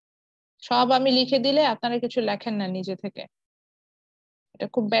লিখবেন। সব আমি লিখে দিলে আপনারা কিছু লেখেন না নিজে থেকে, এটা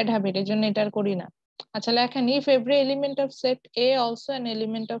খুব ব্যাড হ্যাবিট, এই জন্য এটা আর করি না। আচ্ছা লেখেন, if every element of set A also an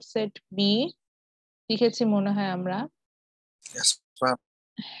element of set B, লিখেছি মনে হয় আমরা।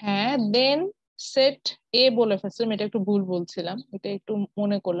 হ্যাঁ, দেন সেট এ বলে ফেলছিলাম, এটা একটু ভুল বলছিলাম, এটা একটু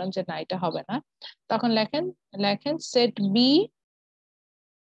মনে করলাম যে না এটা হবে না। তখন লেখেন, set B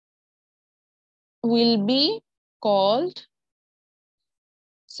will be called,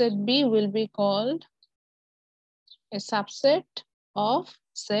 set B will be called a subset of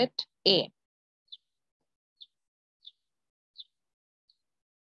set A.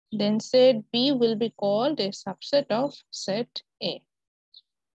 Then set B will be called a subset of set A.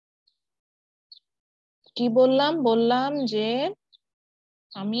 কি বললাম যে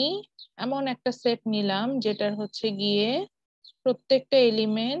আমি এমন একটা সেট নিলাম যেটার হচ্ছে গিয়ে প্রত্যেকটা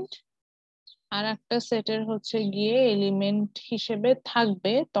এলিমেন্ট আর একটা সেটের হচ্ছে গিয়ে এলিমেন্ট হিসেবে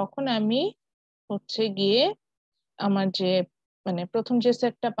থাকবে, তখন আমি হচ্ছে গিয়ে আমার যে মানে প্রথম যে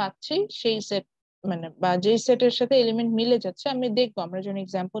সেটটা পাচ্ছি সেই সেট মানে বা যেই সেটের সাথে এলিমেন্ট মিলে যাচ্ছে, আমি দেখবো, আমরা যখন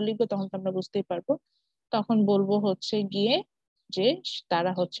এক্সাম্পল লিখবো তখন তো আমরা বুঝতেই পারবো, তখন বলবো হচ্ছে গিয়ে যে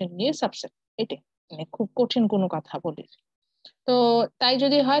তারা হচ্ছে গিয়ে সাবসেট। এটাই, মানে খুব কঠিন কোনো কথা বলি। তো তাই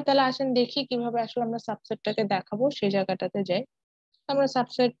যদি হয় তাহলে আসেন দেখি কিভাবে আসলে আমরা সাবসেটটাকে দেখাবো, সেই জায়গাটাতে যাই। আমরা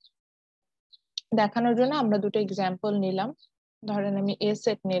সাবসেট দেখানোর জন্য আমরা দুটো এক্সাম্পল নিলাম। ধরেন আমি এ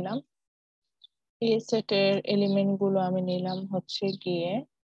সেট নিলাম, এ সেটের এলিমেন্ট গুলো আমি নিলাম হচ্ছে গিয়ে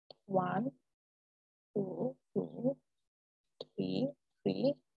 1 2 2 3 3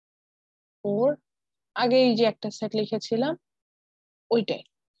 4, আগে এই যে একটা সেট লিখেছিলাম ওইটাই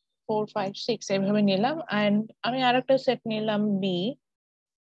 4 5 6 এইভাবে নিলাম। এন্ড আমি আরেকটা সেট নিলাম বি,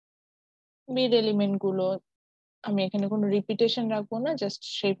 বির এলিমেন্ট গুলো আমি এখানে কোনো রিপিটেশন রাখবো না, জাস্ট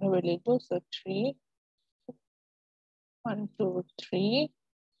সেইভাবে লিখবো। সো 3 1 2 3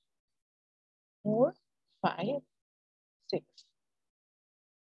 4 5 6।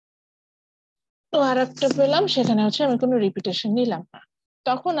 তো আর একটা পেলাম, সেখানে হচ্ছে আমি কোনো রিপিটেশন নিলাম না।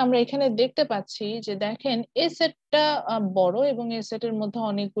 তখন আমরা এখানে দেখতে পাচ্ছি যে দেখেন এই সেটটা বড় এবং এই সেটের মধ্যে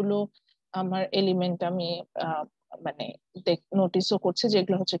অনেকগুলো আমার এলিমেন্ট আমি মানে নোটিসও করছি,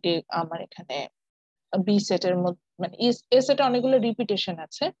 যেগুলো হচ্ছে কি আমার এখানে বি সেটের মধ্যে মানে এ সেটে অনেকগুলো রিপিটেশন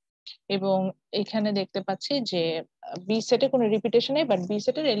আছে, এবং এখানে দেখতে পাচ্ছি যে বি সেটে কোনো রিপিটেশন নেই, বাট বি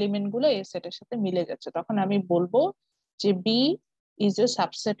সেটের এলিমেন্ট গুলো এ সেটের সাথে মিলে যাচ্ছে। তখন আমি বলবো যে B is a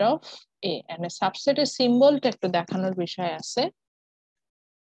subset of A, and সাবসেটের সিম্বলটা একটু দেখানোর বিষয় আছে।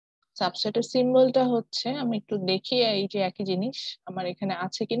 সাবসেটের সিম্বলটা হচ্ছে, আমি একটু দেখি এই যে একই জিনিস আমার এখানে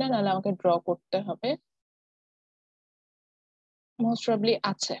আছে কিনা, নাহলে আমাকে ড্র করতে হবে। মোস্ট প্রবাবলি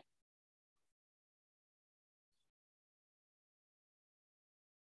আছে।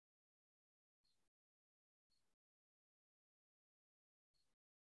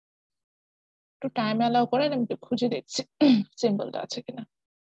 একটু টাইম অ্যালাউ করেন, আমি একটু খুঁজে দেখছি সিম্বলটা আছে কিনা।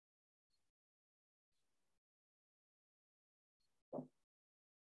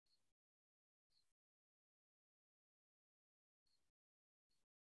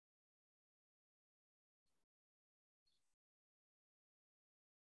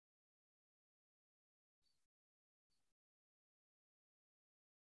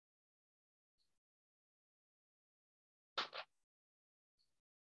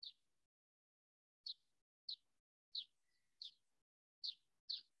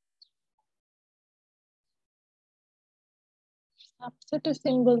 সাবসেটের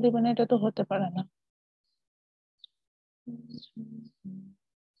সিম্বল দিবেন, এটা তো হতে পারে না।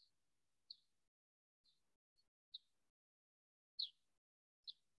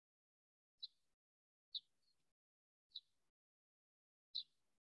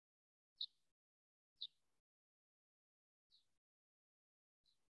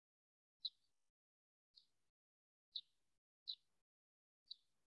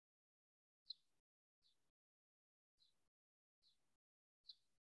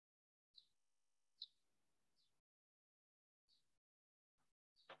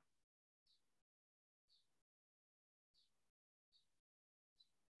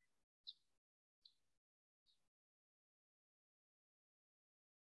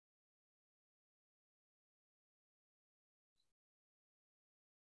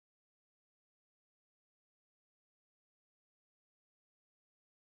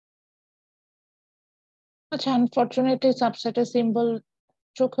 আচ্ছা, আনফরচুনেটলি সাবসেটের সিম্বল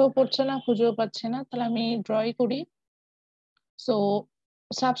চোখেও পড়ছে না, খুঁজেও পাচ্ছে না, তাহলে আমি ড্রই করি। সো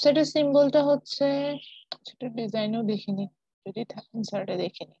সাবসেটের সিম্বলটা হচ্ছে, সেটা ডিজাইনও দেখিনি, যদি থাকে ইনসার্টে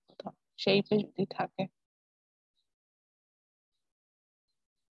দেখিনি কোথাও, শেপে যদি থাকে।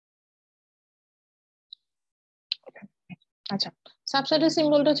 আচ্ছা, সাবসেটের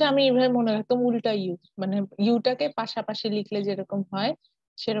সিম্বলটা হচ্ছে আমি এইভাবে মনে রাখতাম উল্টা ইউ, মানে ইউটাকে পাশাপাশি লিখলে যেরকম হয়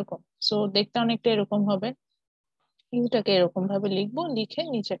সেরকম। সো দেখতে অনেকটা এরকম হবে, ইউটাকে এরকম ভাবে লিখবো, লিখে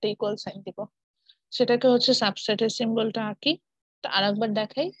নিচেটা ইকুয়াল সাইন দিব, সেটাকে হচ্ছে সাবসেটের সিম্বলটা আঁকি। আরেকবার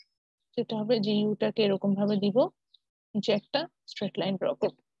দেখাই, যেটা হবে যে ইউটাকে এরকম ভাবে দিব, নিচে একটা স্ট্রেট লাইন ড্র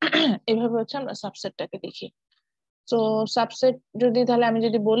করব। এভাবে হচ্ছে আমরা সাবসেটটাকে লিখি। তো সাবসেট যদি তাহলে আমি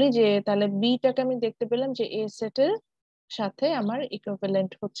যদি বলি যে তাহলে বিটাকে আমি দেখতে পেলাম যে এ সেটের সাথে আমার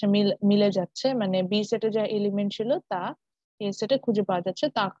ইকুইভ্যালেন্ট হচ্ছে মিলে যাচ্ছে, মানে বি সেটে যা এলিমেন্ট ছিল তা এ সেটে খুঁজে পাওয়া যাচ্ছে,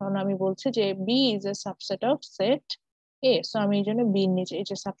 তখন আমি বলছি যে B is a subset of set A. So আমি এই জন্য বি নিচে এই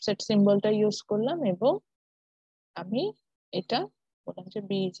যে সাবসেট সিম্বলটা ইউজ করলাম এবং আমি এটা বললাম যে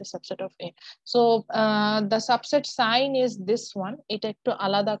B is a subset of A. So the subset sign is this one, এটা একটু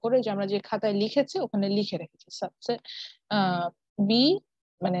আলাদা করে যে আমরা যে খাতায় লিখেছি ওখানে লিখে রেখেছি সাবসেট বি,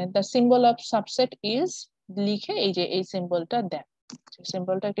 মানে the symbol of subset is, লিখে এই যে এই সিম্বলটা দেন,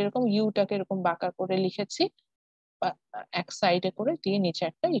 সিম্বলটা কিরকম ইউটাকে এরকম বাঁকা করে লিখেছি, এক সাইডে করে দিয়ে নিচে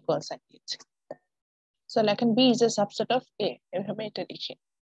একটা ইকুয়াল সাইন দিয়েছি। সো লেখেন B is a subset of এ, এভাবে এটা লিখি,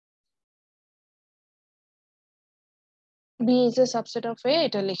 B is a subset of এ,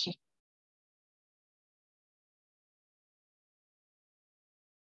 এটা লিখি।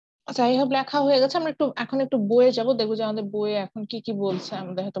 আচ্ছা, এই হোক লেখা হয়ে গেছে। আমরা একটু এখন একটু বইয়ে যাব, দেখবো যে আমাদের বইয়ে এখন কি কি বলছে।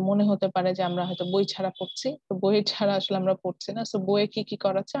 আমাদের হয়তো মনে হতে পারে যে আমরা হয়তো বই ছাড়া পড়ছি, তো বই ছাড়া আসলে আমরা পড়ছি না। তো বইয়ে কি কি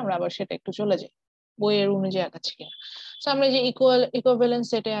করাচ্ছে আমরা আবার সেটা একটু চলে যাই, বইয়ের অনুযায়ী আঁকাচ্ছি কিনা। তো আমরা যে ইকুইভ্যালেন্স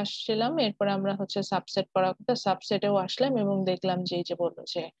সেটে আসছিলাম, এরপর আমরা হচ্ছে সাবসেট করার কথা, সাবসেটেও আসলাম এবং দেখলাম যে এই যে বললো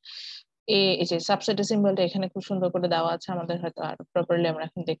যে এই যে সাবসেটের সিম্বলটা এখানে খুব সুন্দর করে দেওয়া আছে, আমাদের হয়তো আরো প্রপারলি আমরা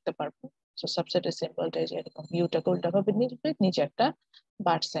এখন দেখতে পারবো। তো সাবসেটের সিম্বলটা এই যে এরকম ইউটাকে উল্টা ভাবে নিবে, নিচে একটা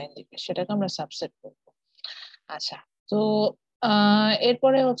বার সাইন দিবে, সেটাকে আমরা সাবসেট বলবো। আচ্ছা, তো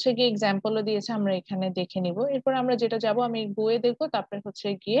এরপরে হচ্ছে গিয়ে এক্সাম্পলও দিয়েছে, আমরা এখানে দেখে নিব। এরপর আমরা যেটা যাব, আমি বইয়ে দেখবো, তারপরে হচ্ছে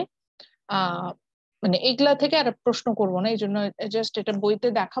গিয়ে মানে এগুলা থেকে আর প্রশ্ন করবো না, এই জন্য জাস্ট এটা বইতে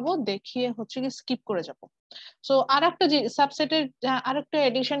দেখাবো, দেখিয়ে হচ্ছে গিয়ে স্কিপ করে যাব। সো আরেকটা যে সাবসেটের আরেকটা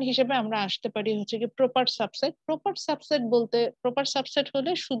এডিশন হিসেবে আমরা আসতে পারি হচ্ছে কি প্রপার সাবসেট। প্রপার সাবসেট বলতে, প্রপার সাবসেট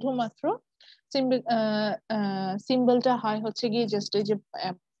হলে শুধুমাত্র সিম্বলটা হয় হচ্ছে গিয়ে জাস্ট এই যে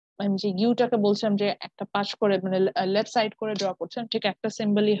আমি যে ইউটাকে বলছিলাম যে একটা পাশ করে মানে লেফট সাইড করে ড্র করছিলাম, ঠিক একটা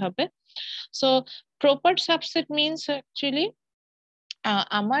সিম্বলই হবে। So proper subset means actually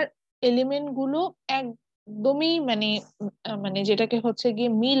আমার এলিমেন্ট গুলো একদমই মানে মানে যেটাকে হচ্ছে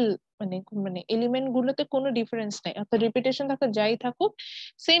গিয়ে মিল, মানে মানে এলিমেন্ট গুলোতে কোনো ডিফারেন্স নেই, অর্থাৎ রিপিটেশন থাকুক যাই থাকুক,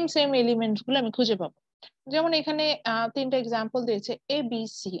 সেম সেম এলিমেন্টস গুলো আমি খুঁজে পাবো। যেমন এখানে তিনটা এক্সাম্পল দিয়েছে এ বি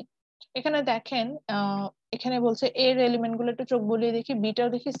সি। এখানে দেখেন এখানে বলছে এর এলিমেন্ট গুলো একটু চোখ বুলিয়ে দেখি, বিটাও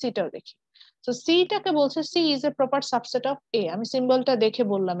দেখি, সিটাও দেখি। তো সিটাকে বলছে C is a proper subset of এ। আমি সিম্বলটা দেখে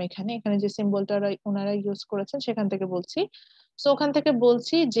বললাম, এখানে এখানে যে সিম্বলটা ওনারা ইউজ করেছেন সেখান থেকে বলছি। সো ওখান থেকে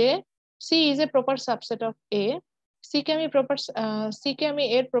বলছি যে C is a proper subset of A. C K আমি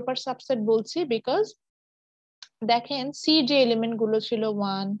এর প্রপার সাবসেট বলছি বিকজ দেখেন সি যে এলিমেন্ট গুলো ছিল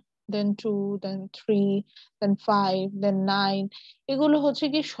 1 দেন 2 দেন 3 দেন 5 দেন 9, এগুলো হচ্ছে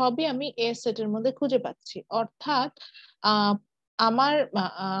কি সবই আমি এ সেটের মধ্যে খুঁজে পাচ্ছি। অর্থাৎ আহ আমার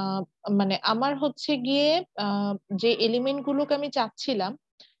মানে আমার হচ্ছে গিয়ে যে এলিমেন্ট গুলোকে আমি চাচ্ছিলাম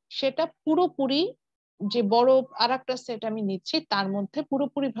সেটা পুরোপুরি যে বড় আরেকটা সেট আমি নিচ্ছি তার মধ্যে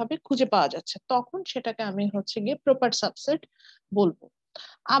পুরোপুরি ভাবে খুঁজে পাওয়া যাচ্ছে, তখন সেটাকে আমি হচ্ছে গিয়ে প্রপার সাবসেট বলবো।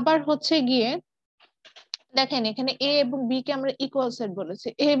 আবার হচ্ছে গিয়ে দেখেন এখানে এ এবং বি কে আমরা ইকুয়াল সেট বলেছি।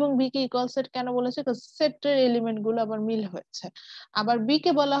 এ এবং বি কে ইকুয়াল সেট কেন বলেছে? সেটের এলিমেন্ট গুলো আবার মিল হয়েছে। আবার বি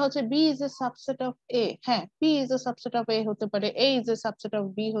কে বলা হচ্ছে B is a subset of এ। হ্যাঁ, B is a subset of এ হতে পারে, এ is a subset of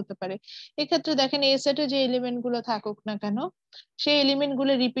B হতে পারে। এক্ষেত্রে দেখেন এ সেটে যে এলিমেন্ট গুলো থাকুক না কেন, সেই এলিমেন্ট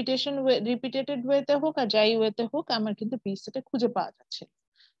গুলো রিপিটেটেড ওয়েতে হোক আর যাই ওয়েতে হোক, আমার কিন্তু বি সেটে খুঁজে পাওয়া যাচ্ছে।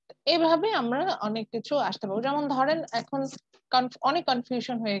 এভাবে আমরা অনেক কিছু আসতে পারবো। যেমন ধরেন এখন অনেক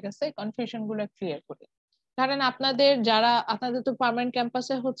কনফিউশন হয়ে গেছে, কনফিউশন গুলো ক্লিয়ার করি। ধরেন আপনাদের তো পার্মানেন্ট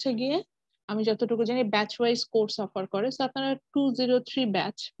ক্যাম্পাসে হচ্ছে গিয়ে আমি যতটুকু জানি ব্যাচ ওয়াইজ কোর্স অফার করে। সো আপনারা 203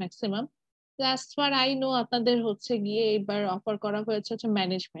 batch maximum. As far I know আপনাদের হচ্ছে গিয়ে এবার অফার করা হয়েছে হচ্ছে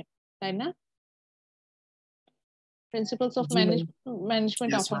ম্যানেজমেন্ট, তাই না? Principles of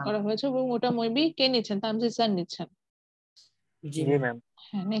management Yes, offer ma'am. করা হয়েছে এবং ওটা মেবি কে নিচ্ছেন? তামজিদ স্যার নিচ্ছেন। জি ম্যাম।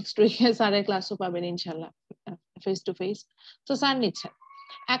 হ্যাঁ, নেক্সট উইকে স্যারের ক্লাসও পাবেন ইনশাল্লাহ, ফেস টু ফেস। তো স্যার নিচ্ছেন।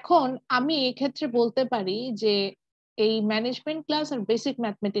 এখন আমি এক্ষেত্রে বলতে পারি যে এই ম্যানেজমেন্ট ক্লাস আর বেসিক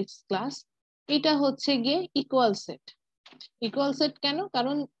ম্যাথমেটিক্স ক্লাস এটা হচ্ছে গিয়ে ইকুয়াল সেট। ইকুয়াল সেট কেন?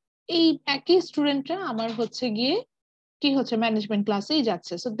 কারণ এই একই স্টুডেন্টরা আমার হচ্ছে গিয়ে কি হচ্ছে ম্যানেজমেন্ট ক্লাসেই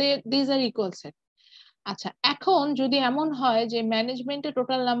যাচ্ছে। So these are equal set. আচ্ছা, এখন যদি এমন হয় যে ম্যানেজমেন্টে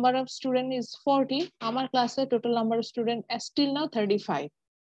total number of student is 40, আমার ক্লাসে total number of student still now 35,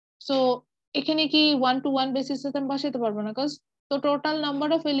 so এখানে কি 1-to-1 বেসিসে আমি বসাতে পারবো না, কজ তো total number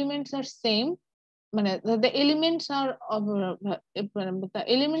of elements R same, মানে the elements are of the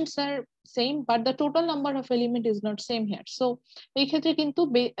elements are same but the total number of element is not same here. So এই ক্ষেত্রে কিন্তু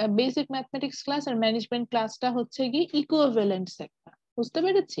বেসিক ম্যাথমেটিক্স ক্লাস আর ম্যানেজমেন্ট ক্লাসটা হচ্ছে কি ইকুইভ্যালেন্ট সেক্টর, বুঝতে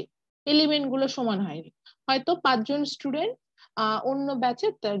পেরেছি? Element গুলো সমান হয়নি, হয়তো 5 জন স্টুডেন্ট অন্য ব্যাচে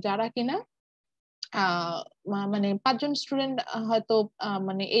যারা কিনা মানে 5 জন স্টুডেন্ট হয়তো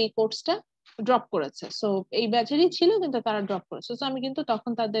মানে এই কোর্সটা ড্রপ করেছে, সো এই ব্যাচেরই ছিল কিন্তু তারা ড্রপ করেছে, সো আমি কিন্তু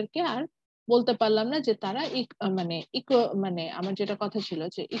তখন তাদেরকে আর বলতে পারলাম না যে তারা মানে আমার যেটা কথা ছিল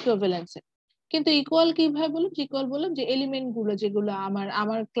যে ইকুইভ্যালেন্স। কিন্তু ইকুয়াল কিভাবে বললাম? ইকুয়াল বললাম যে এলিমেন্ট গুলো যেগুলো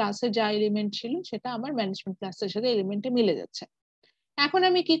আমার ক্লাসে যা এলিমেন্ট ছিল সেটা আমার ম্যানেজমেন্ট ক্লাসের সাথে এলিমেন্টে মিলে যাচ্ছে। এখন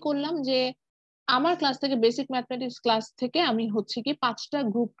আমি কি করলাম যে আমার ক্লাস থেকে বেসিক ম্যাথমেটিক্স ক্লাস থেকে আমি হচ্ছে কি 5টা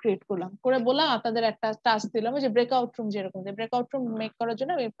গ্রুপ ক্রিয়েট করলাম, করে বললাম আপনাদের একটা টাস্ক দিলাম যে ব্রেকআউট রুম, যেরকম ব্রেকআউট রুম মেক করার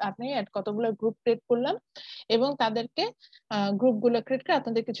জন্য আপনি কতগুলো গ্রুপ ক্রিয়েট করলাম এবং তাদেরকে গ্রুপগুলো ক্রিয়েট করে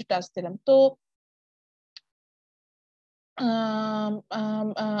আপনাদের কিছু টাস্ক দিলাম। তো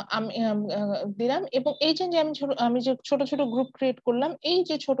আমি দিলাম এবং এই যে আমি যে ছোট ছোট গ্রুপ ক্রিয়েট করলাম, এই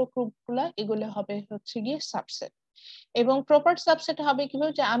যে ছোট গ্রুপগুলা এগুলো হবে হচ্ছে গিয়ে সাবসেট, এবং প্রপার সাবসেট হবে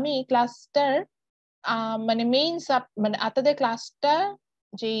কিভাবে যে আমি ক্লাসটার মানে মেইন মানে আপনাদের ক্লাসটা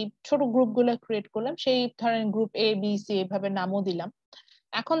যে ছোট গ্রুপগুলো ক্রিয়েট করলাম সেই ধরেন গ্রুপ এ বি সি এভাবে নামও দিলাম।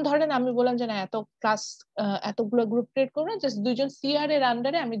 এখন ধরেন আমি বললাম যে না এত ক্লাস এতগুলো গ্রুপ ক্রিয়েট করবো, জাস্ট 2জন সিআর এর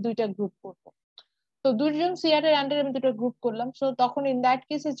আন্ডারে আমি 2টা গ্রুপ করবো। তো 2জন সিআর এর আন্ডারে আমি 2টা গ্রুপ করলাম, সো তখন ইন দ্যাট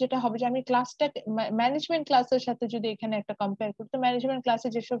কেসে যেটা হবে যে আমি ক্লাসটা ম্যানেজমেন্ট ক্লাসের সাথে যদি এখানে একটা কম্পেয়ার করতে, ম্যানেজমেন্ট ক্লাসে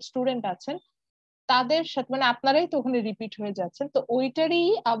যেসব স্টুডেন্ট আছেন তাদের সাথে মানে আপনারাই তো ওখানে রিপিট হয়ে যাচ্ছেন, তো ওইটারই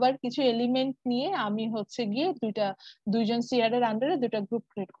আবার কিছু এলিমেন্ট নিয়ে আমি হচ্ছে গিয়ে 2জন সিআর এর আন্ডারে 2টা গ্রুপ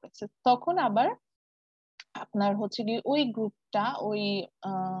ক্রিয়েট করেছি। তখন আবার আপনার হচ্ছে গিয়ে ওই গ্রুপটা ওই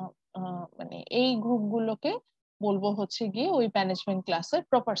মানে এই গ্রুপগুলোকে বলবো হচ্ছে গিয়ে ওই ম্যানেজমেন্ট ক্লাসের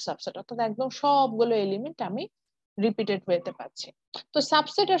প্রপার সাবসেট, অর্থাৎ একদম সবগুলো এলিমেন্ট আমি রিপিটেড ওয়েতে পাচ্ছি। তো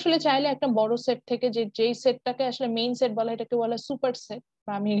সাবসেট আসলে চাইলে একটা বড় সেট থেকে যেই সেটটাকে আসলে মেইন সেট বলা এটাকে বলা সুপার সেট,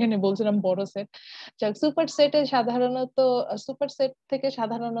 বা আমি এখানে বলছিলাম বড় সেট। যাক, সুপার সেটে সাধারণত সুপার সেট থেকে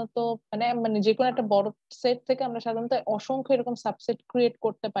সাধারণত মানে মানে যে কোনো একটা বড় সেট থেকে আমরা সাধারণত অসংখ্য এরকম সাবসেট ক্রিয়েট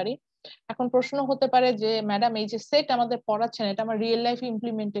করতে পারি। এখন প্রশ্ন হতে পারে যে ম্যাডাম এই যে সেট আমাদের পড়াচ্ছেন এটা আমার রিয়েল লাইফ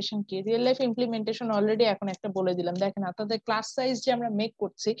ইমপ্লিমেন্টেশন কি? রিয়েল লাইফ ইমপ্লিমেন্টেশন অলরেডি এখন একটা বলে দিলাম, দেখেন আপনাদের ক্লাস সাইজ যে আমরা মেক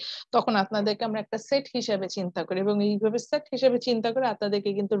করছি তখন আপনাদেরকে আমরা একটা সেট হিসেবে চিন্তা করি এবং এইভাবে সেট হিসেবে চিন্তা করে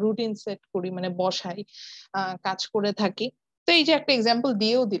আপনাদেরকে কিন্তু রুটিন সেট করি, মানে বসাই, কাজ করে থাকি। তো এই যে একটা এক্সাম্পল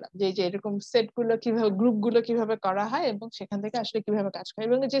দিয়েও দিলাম যে এরকম সেট গুলো কিভাবে গ্রুপ গুলো কিভাবে করা হয় এবং সেখান থেকে আসলে কিভাবে কাজ করে,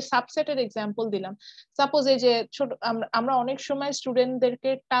 এবং যে সাবসেটের এক্সাম্পল দিলাম, সাপোজ এই যে ছোট আমরা অনেক সময় স্টুডেন্টদেরকে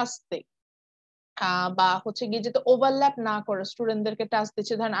টাস্ক দেই বা হচ্ছে গিয়ে যাতে ওভারল্যাপ না করে স্টুডেন্টদেরকে টাস্ক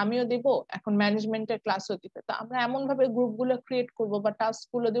দিচ্ছে, ধরেন আমিও দিব এখন ম্যানেজমেন্টের ক্লাসও দিবে, তো আমরা এমন ভাবে গ্রুপ গুলো ক্রিয়েট করবো বা টাস্ক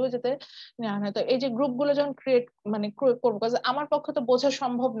গুলো দিব যাতে তো এই যে গ্রুপ গুলো যখন ক্রিয়েট মানে করবো, আমার পক্ষে তো বোঝা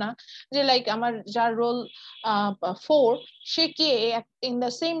সম্ভব না যে লাইক আমার যার রোল 4 সে কি ইন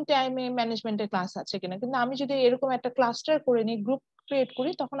দ্য সেম টাইমে ম্যানেজমেন্টের ক্লাস আছে কিনা, কিন্তু আমি যদি এরকম একটা ক্লাস্টার করে নিই, গ্রুপ ক্রিয়েট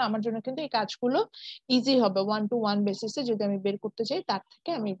করি, তখন আমার জন্য কিন্তু এই কাজগুলো ইজি হবে 1-to-1 বেসিসে যদি আমি বের করতে চাই, তার থেকে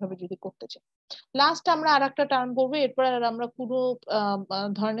আমি এইভাবে যদি করতে চাই। লাস্ট আমরা আর একটা টার্ম পড়বো, এরপর আর আমরা পুরো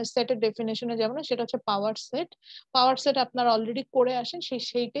ধরনের সেটের ডেফিনেশনে যাবো না, সেটা হচ্ছে পাওয়ার সেট। পাওয়ার সেট আপনারা অলরেডি করে আসেন,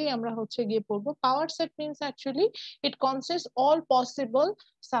 সেইটাই আমরা হচ্ছে গিয়ে পড়বো। Power set means actually it consist all possible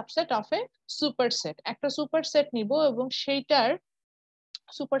subset of A super set. একটা সুপার সেট নিব এবং সেইটার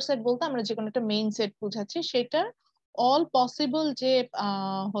সুপার সেট বলতে আমরা যে কোনো একটা মেইন সেট বুঝাচ্ছি, সেটার অল পসিবল যে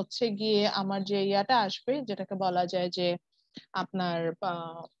হচ্ছে গিয়ে আমার যে ইয়াটা আসবে যেটাকে বলা যায় যে আপনার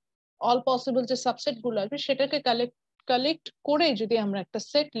অল পসিবল যে সাবসেট গুলো আসবে সেটাকে কালেক্ট করে যদি আমরা একটা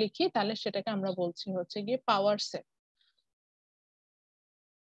সেট লিখি তাহলে সেটাকে আমরা বলছি হচ্ছে গিয়ে পাওয়ার সেট।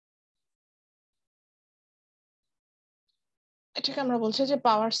 এটাকে আমরা বলছি যে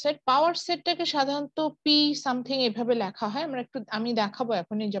পাওয়ার সেট। পাওয়ার সেটটাকে সাধারণত পি সামথিং এভাবে লেখা হয়, আমি দেখাবো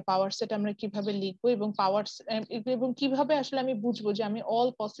এখনই যে পাওয়ার সেট আমরা কিভাবে লিখবো এবং এবং কিভাবে আসলে আমি বুঝবো যে আমি অল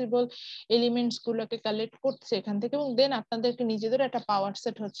পসিবল এলিমেন্টস গুলোকে কালেক্ট করছি এখান থেকে, এবং দেন আপনাদেরকে নিজেদের একটা পাওয়ার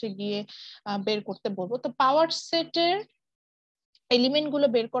সেট হচ্ছে গিয়ে বের করতে বলবো। তো পাওয়ার সেটের এলিমেন্ট গুলো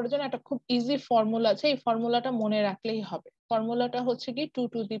বের করার জন্য একটা খুব ইজি ফর্মুলা আছে, এই ফর্মুলাটা মনে রাখলেই হবে। ফর্মুলাটা হচ্ছে কি 2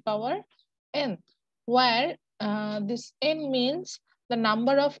 to the power n, where this n means the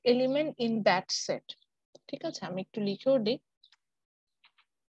number of element in that set। ঠিক আছে, আমি একটু লিখেও দিই।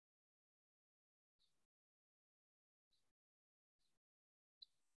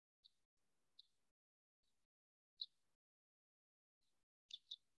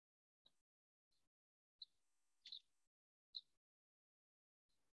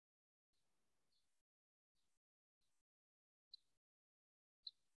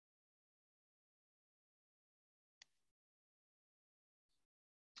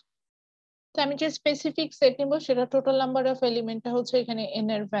 তো আমি যে স্পেসিফিক সেট নিব সেটা টোটাল নাম্বার অফ এলিমেন্টটা হচ্ছে এখানে n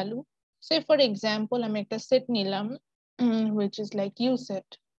এর ভ্যালু। সে ফর এক্সাম্পল আমি একটা সেট নিলাম which is like u set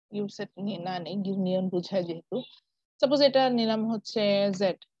না নেই ইউনিয়ন বোঝায় যেহেতু, সাপোজ এটা নিলাম হচ্ছে z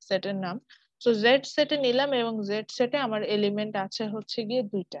সেটের নাম। সো z সেটে নিলাম এবং z সেটে আমার এলিমেন্ট আছে হচ্ছে গিয়ে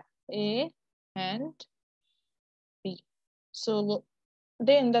দুইটা a and b. So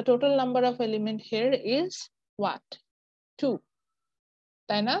then the total number of element here is what? 2,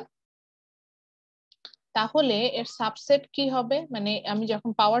 তাই না? তাহলে এর সাবসেট কি হবে, মানে আমি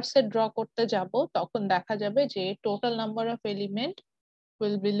যখন পাওয়ার সেট ড্র করতে যাব তখন দেখা যাবে যে total number of element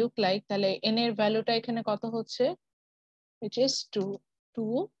will be look like, তাহলে n এর ভ্যালুটা এখানে কত হচ্ছে, which is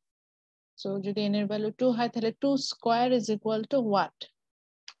 2. সো যদি n এর ভ্যালু 2 হয় তাহলে 2 square is equal to what?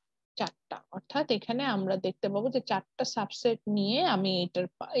 4টা। অর্থাৎ এখানে আমরা দেখতে পাবো যে 4টা সাবসেট নিয়ে আমি এটার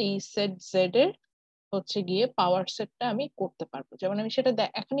এই সেট z এর হচ্ছে গিয়ে পাওয়ার সেটটা আমি করতে পারবো, যেমন আমি সেটা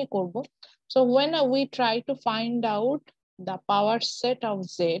এখনই করব। So when we try to find out the power set of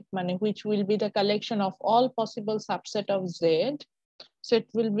z, মানে which will be the collection of all possible subset of z, so it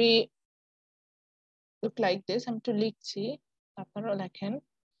will be look like this. আমি একটু লিখছি, আপনারাও লেখেন।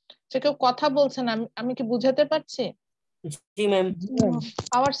 সে কেউ কথা বলছেন, আমি কি বুঝাতে পারছি? জি ম্যাম।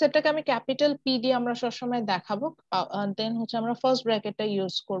 পাওয়ার সেটটাকে আমি ক্যাপিটাল পি দিয়ে আমরা সবসময় দেখাবো, দেন হচ্ছে আমরা ফার্স্ট ব্র্যাকেটটা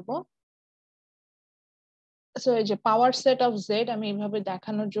ইউজ করব। সো এই যে পাওয়ার সেট অফ জেড আমি এইভাবে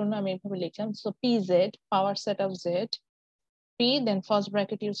দেখানোর জন্য আমি এইভাবে লিখলাম। So P Z power set of Z, P then first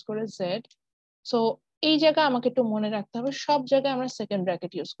bracket use করে জেড। সো এই জায়গা আমাকে একটু মনে রাখতে হবে, সব জায়গায় আমরা সেকেন্ড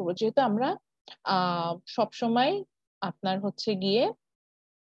ব্র্যাকেট ইউজ করবো, যেহেতু আমরা সব সময় আপনার হচ্ছে গিয়ে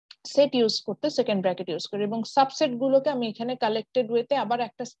সেট ইউজ করতে সেকেন্ড ব্র্যাকেট ইউজ করি, এবং সাবসেট গুলোকে আমি এখানে কালেক্টেড ওয়েতে আবার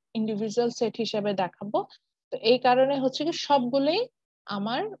একটা ইন্ডিভিজুয়াল সেট হিসেবে দেখাবো। তো এই কারণে হচ্ছে কি সবগুলোই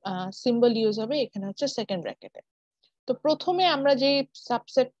আমার সিম্বল ইউজ হবে এখানে হচ্ছে সেকেন্ড ব্র্যাকেটে। তো প্রথমে আমরা যে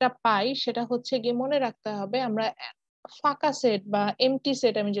সাবসেটটা পাই সেটা হচ্ছে গিয়ে মনে রাখতে হবে আমরা ফাঁকা সেট বা এমটি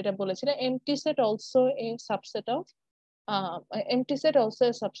সেট, আমি যেটা বলেছিলাম MT set also a subset of MT set also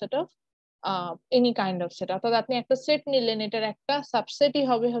a subset of any kind of set. অর্থাৎ আপনি একটা সেট নিলেন, এটার একটা সাবসেটই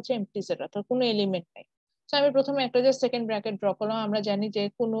হবে হচ্ছে এমটি সেট, অর্থাৎ কোনো এলিমেন্ট নাই। তো আমি প্রথমে একটা যে সেকেন্ড ব্র্যাকেট ড্র করলাম। আমরা জানি যে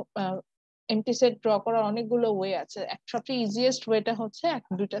কোনো এমটি সেট ড্র করার অনেকগুলো ওয়ে আছে, সবচেয়ে ইজিয়েস্ট ওয়েটা হচ্ছে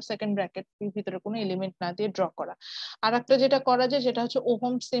দুইটা সেকেন্ড ব্র্যাকেট ভিতরে কোনো এলিমেন্ট না দিয়ে ড্র করা। আর একটা যেটা করা যায় সেটা হচ্ছে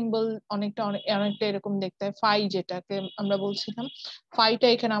ওহম সিম্বল, অনেকটা এরকম দেখতে হয়, ফাই যেটাকে আমরা বলছিলাম, ফাইটা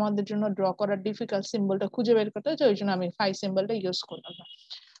এখানে আমাদের জন্য ড্র করার ডিফিকাল্ট, সিম্বলটা খুঁজে বের করতে হয়, ওই জন্য আমি ফাই সিম্বলটা ইউজ করলাম না।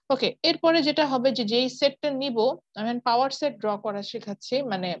 ওকে, এরপরে যেটা হবে যে যেই সেটটা নিব, আমি পাওয়ার সেট ড্র করা শেখাচ্ছি,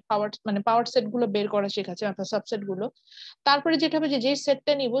 মানে পাওয়ার সেট গুলো বের করা শেখাচ্ছি অর্থাৎ সাবসেট গুলো। তারপরে যেটা হবে যে যেই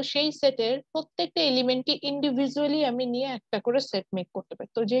সেটটা নিব সেই সেটের প্রত্যেকটা এলিমেন্টকে ইন্ডিভিজুয়ালি আমি নিয়ে একটা করে সেট মেক করতে পারি।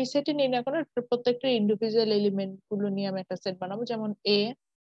 তো যেই সেটই নিই না কেন প্রত্যেকটা ইন্ডিভিজুয়াল এলিমেন্ট গুলো নিয়ে আমি একটা সেট বানাবো, যেমন এ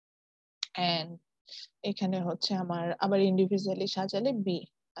এন্ড এখানে হচ্ছে আমার আবার ইন্ডিভিজুয়ালি সাজালে বি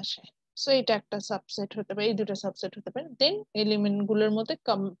আসে। সো এটা একটা সাবসেট হতে পারে, এই দুটো সাবসেট হতে পারে। দেন এলিমেন্ট গুলোর মধ্যে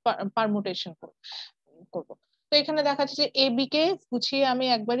পারমুটেশন করব। তো এখানে দেখা যাচ্ছে যে এ বি কে গুছিয়ে আমি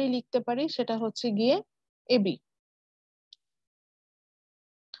একবারই লিখতে পারি, সেটা হচ্ছে গিয়ে এ বি।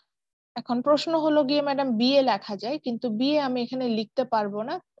 এখন প্রশ্ন হলো গিয়ে ম্যাডাম বি এ লেখা যায়, কিন্তু বি এ আমি এখানে লিখতে পারবো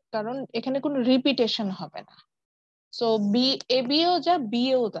না, কারণ এখানে কোনো রিপিটেশন হবে না। সো বি এ বিও যা বি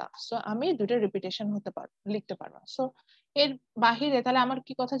এও যা, সো আমি দুটো রিপিটেশন হতে পারবো, লিখতে পারবো। সো এর বাহিরে তাহলে আমার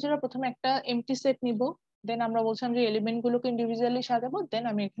কি কথা ছিল, প্রথমে একটা এমটি সেট নিব, দেন আমরা বলছিলাম যে এলিমেন্ট গুলোকে ইন্ডিভিজুয়ালি সাজাবো, দেন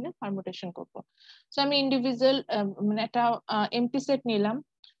আমি এখানে পারমুটেশন করবো। সো আমি ইন্ডিভিজুয়াল মানে একটা এমটি সেট নিলাম,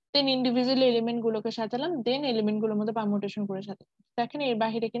 দেন ইন্ডিভিজুয়াল এলিমেন্ট গুলোকে সাজালাম, দেন এলিমেন্ট গুলোর মধ্যে পারমুটেশন করে সাজালাম। দেখেন এর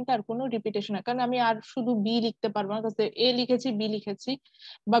বাহিরে কিন্তু আর কোনো রিপিটেশন না, কারণ আমি আর শুধু বি লিখতে পারবো না, এ লিখেছি বি লিখেছি,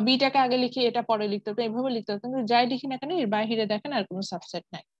 বা বিটাকে আগে লিখি এটা পরে লিখতে হতো, এইভাবে লিখতে হতো, কিন্তু যাই লিখি না কেন এর বাহিরে দেখেন আর কোনো সাবসেট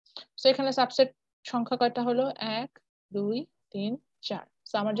নাই। তো এখানে সাবসেট সংখ্যা কয়টা হলো, 1 2 3 4।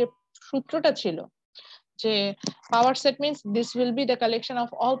 তো আমার যে সূত্রটা ছিল যে power set means this will be the collection of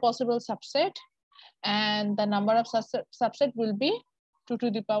all possible subset and the number of subset will be 2 to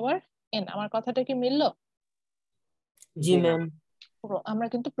the power n। আমার কথাটা কি মিললো? জি ম্যাম। আমরা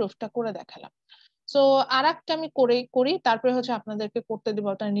কিন্তু প্রুফটা করে দেখালাম। সো আরেকটা আমি করি তারপরে হচ্ছে আপনাদেরকে করতে দিব,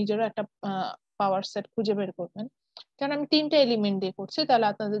 আপনারা নিজেরও একটা পাওয়ার সেট খুঁজে বের করবেন। কারণ আমি 3টা এলিমেন্ট দিয়ে করছি, তাহলে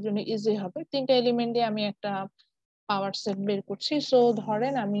আপনাদের জন্য ইজি হবে। 3টা এলিমেন্ট দিয়ে আমি একটা পাওয়ার সেট বের করছি। সো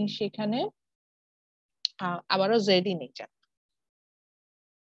ধরেন আমি সেখানে আবারও জেডই নিই, যাক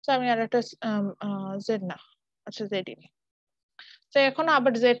তো আমি আর একটা জেড না, আচ্ছা জেডই নিই। তো এখন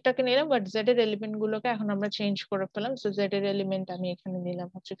আবার জেডটাকে নিলাম, বাট জেড এর এলিমেন্ট গুলোকে এখন আমরা চেঞ্জ করে ফেলাম। সো জেড এর এলিমেন্ট আমি এখানে নিলাম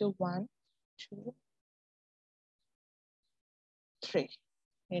হচ্ছে কি 1 2 3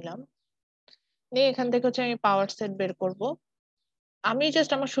 নিলাম, নিয়ে এখান থেকে হচ্ছে আমি পাওয়ার সেট বের করব। আমি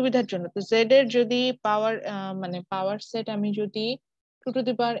জাস্ট আমার সুবিধার জন্য, তো জেড এর যদি পাওয়ার মানে পাওয়ার সেট আমি যদি 2 টু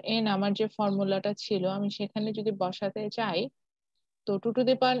দি পাওয়ার n আমার যে ফর্মুলাটা ছিল আমি সেখানে যদি বসাতে চাই, তো 2 টু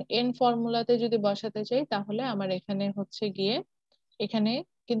দি পাওয়ার n ফর্মুলাতে যদি বসাতে চাই তাহলে আমার এখানে হচ্ছে গিয়ে এখানে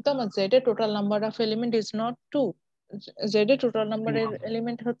কিন্তু আমার জেড এর total number of element is not 2, Z এর টোটাল নাম্বারের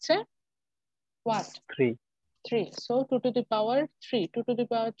এলিমেন্ট হচ্ছে what 3 3, so 2 to the power 3, 2 to the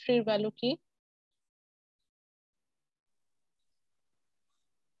power 3 এর ভ্যালু কি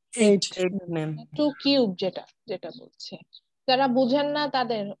 8 ম্যাম 2 কিউব, যেটা যেটা বলছি যারা বুঝেন না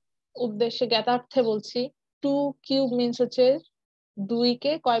তাদের উদ্দেশ্যে জ্ঞাতার্থে বলছি। 2 কিউব মিন্স হচ্ছে 2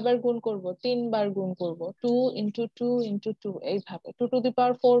 কে কয়বার গুণ করব, 3 বার গুণ করব, 2 ইনটু 2 ইনটু 2 এইভাবে। 2 to the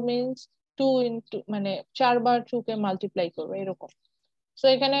power 4 means 2 into মানে 4 বার 2 কে মাল্টিপ্লাই করব এরকম। সো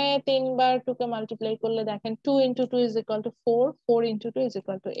এখানে 3 বার 2 কে মাল্টিপ্লাই করলে দেখেন 2 into 2 is equal to 4, 4 into 2 is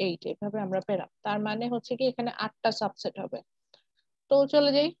equal to 8, এইভাবে আমরা পেলাম। তার মানে হচ্ছে কি এখানে 8টা সাবসেট হবে। তো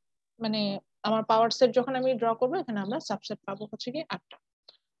চলে যাই, মানে আমার পাওয়ার সেট যখন আমি ড্র করবো এখানে আমরা সাবসেট পাবো হচ্ছে কি 8টা।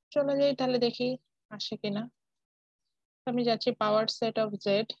 চলে যাই তাহলে দেখি আসে কিনা। আমি যাচ্ছি পাওয়ার সেট অফ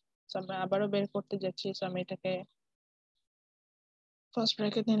জেড, আমরা আবারও বের করতে যাচ্ছি। আমি এটাকে ফার্স্ট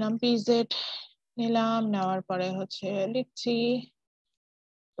ব্র্যাকেট নিলাম, পি জেড নিলাম, নেওয়ার পরে হচ্ছে লিখছি।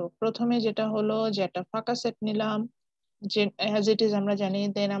 তো প্রথমে যেটা হলো যে একটা ফাঁকা সেট নিলাম, যে অ্যাজ ইট ইজ আমরা জানি,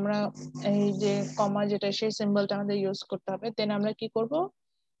 দেন আমরা এই যে কমা যেটা সেই সিম্বলটা আমাদের ইউজ করতে হবে। দেন আমরা কি করব,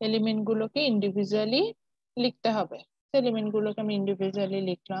 এলিমেন্ট গুলোকে ইন্ডিভিজুয়ালি লিখতে হবে। এলিমেন্ট গুলোকে আমি ইন্ডিভিজুয়ালি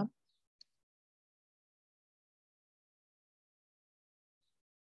লিখলাম।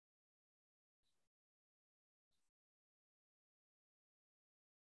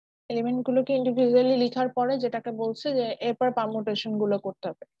 এলিমেন্ট গুলোকে ইন্ডিভিজুয়ালি লেখার পরে যেটাকে বলছে যে এরপর পারমুটেশন গুলো করতে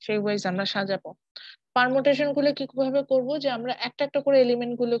হবে, সেই ওয়াইজ আমরা সাজাবো। পারমুটেশন গুলো কিভাবে করব, যে আমরা একটা একটা করে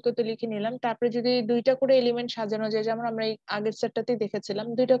এলিমেন্ট গুলোকে তো লিখে নিলাম, তারপরে যদি দুইটা করে এলিমেন্ট সাজানো যায়, যেমন আমরা এই আগের সেটটাতেই দেখেছিলাম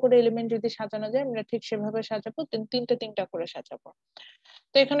দুইটা করে এলিমেন্ট যদি সাজানো যায় আমরা ঠিক সেভাবে সাজাবো, তিনটা তিনটা করে সাজাবো।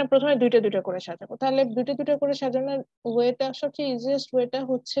 তো এখানে প্রথমে দুইটা দুইটা করে সাজাবো। তাহলে দুইটা দুইটা করে সাজানোর ওয়েটা, সবচেয়ে ইজিয়েস্ট ওয়েটা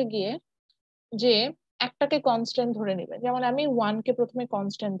হচ্ছে গিয়ে যে একটাকে কনস্ট্যান্ট ধরে নিবে। যেমন আমি 1 কে প্রথমে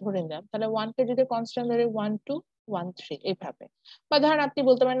কনস্ট্যান্ট ধরে নিলাম, তাহলে 1 কে যদি কনস্ট্যান্ট ধরে 1 2 1 3 এইভাবে। বা ধরেন আপনি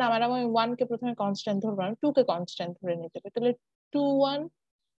বলতে পারেন আমার আমি 1 কে প্রথমে কনস্ট্যান্ট ধরবো, আমি 2 কে কনস্ট্যান্ট ধরে নিতে হবে, তাহলে 2 1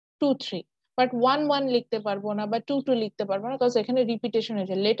 2 3। বাট 1 1 লিখতে পারবো না বা 2 2 লিখতে পারবো না, কারণ এখানে রিপিটেশন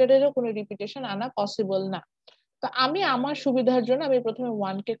হয়েছে, লেটারেরও কোনো রিপিটেশন আনা পসিবল না। তো আমি আমার সুবিধার জন্য আমি প্রথমে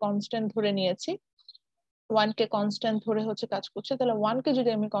 1 কে কনস্ট্যান্ট ধরে নিয়েছি। 1 কে কনস্ট্যান্ট ধরে হচ্ছে কাজ করছে, তাহলে 1 কে যদি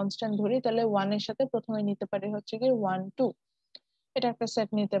আমি কনস্ট্যান্ট ধরি তাহলে 1 এর সাথে প্রথমে নিতে পারি হচ্ছে কি 1 2, এটা একটা সেট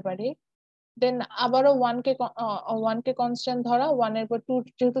নিতে পারি। দেন আবারও 1 কে কনস্ট্যান্ট ধরা, 1 এর পর 2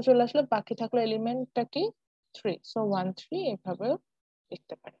 যেহেতু চলে আসলো, বাকি থাকলো এলিমেন্টটা কি 3, সো 1 3 এভাবেও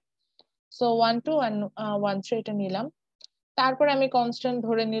লিখতে পারি। সো 1 2 1 3 এটা নিলাম। তারপর আমি কনস্ট্যান্ট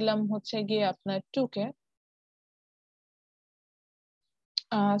ধরে নিলাম হচ্ছে গিয়ে আপনার 2 কে।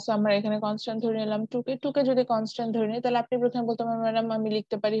 সো আমরা এখানে কনস্ট্যান্ট ধরে নিলাম 2 কে। 2 কে যদি কনস্ট্যান্ট ধরে নিই তাহলে আপনি প্রথমে বলতে পারেন ম্যাডাম আমি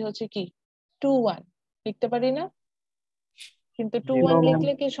লিখতে পারি হচ্ছে কি 2 1 লিখতে পারি না? কিন্তু 2 নো 1 ম্যাম,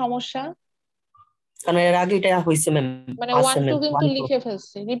 লিখলে কি সমস্যা, কারণ এর আগে এটা হয়েছে ম্যাম, মানে আছে 1 2 ম্যাম কিন্তু 1 2 লিখে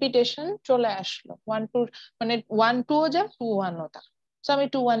ফেলছি, রিপিটেশন চলে আসলো 1 2, মানে 1 2 ও যা 2 1 ও তা। সো আমি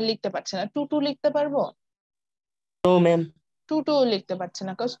 2 1 লিখতে পারছি না, 2 2 লিখতে পারবো? নো ম্যাম 2 2 লিখতে পারছি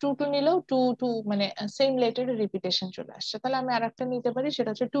না, কারণ 2 2 নিলেও 2 2 মানে সেম লেটারের রিপিটেশন চলে আসছে। তাহলে আমি আরেকটা নিতে পারি, সেটা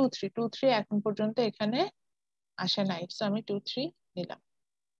হচ্ছে 2 3। 2 3 এখন পর্যন্ত এখানে আসে নাই, সো আমি 2 3 নিলাম।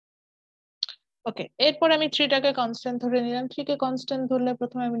 ওকে, এরপর আমি 3 টাকে কনস্ট্যান্ট ধরে নিলাম। 3 কে কনস্ট্যান্ট ধরলে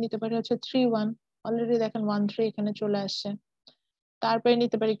প্রথমে আমি নিতে পারি হচ্ছে 3 1, অলরেডি দেখেন 1 3 এখানে চলে আসছে। তারপরে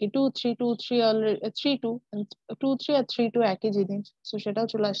নিতে পারি কি 2 3, 2 3 অলরেডি 3 2, 2 3 আর 3 2 একই জিনিস, সো সেটাও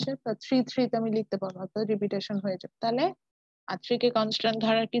চলে আসছে। 3 3 তে আমি লিখতে পারবো, অর্থাৎ রিপিটেশন হয়ে যাবে। তাহলে আর 3 কে কনস্ট্যান্ট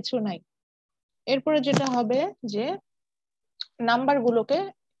ধরার কিছু নাই। এরপরে যেটা হবে যে নাম্বার গুলোকে,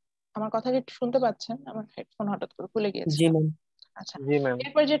 আমার কথা কি শুনতে পাচ্ছেন? আমার হেডফোন হঠাৎ করে খুলে গিয়েছে। জি ম্যাম আচ্ছা, জি ম্যাম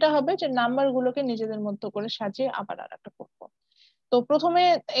এরপর যেটা হবে যে নাম্বার গুলোকে নিজেদের মতো করে সাজিয়ে আবার আর একটা করবো। তো প্রথমে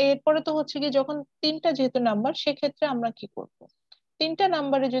এরপরে তো হচ্ছে কি যখন তিনটা যেহেতু নাম্বার, সেক্ষেত্রে আমরা কি করব, তিনটা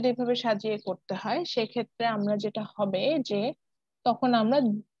নাম্বারে যদি এভাবে সাজিয়ে করতে হয় সেক্ষেত্রে আমরা যেটা হবে যে তখন আমরা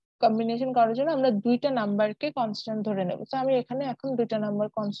কম্বিনেশন করার জন্য আমরা দুইটা নাম্বারকে কনস্ট্যান্ট ধরে নেব। তো আমি এখানে এখন দুইটা নাম্বার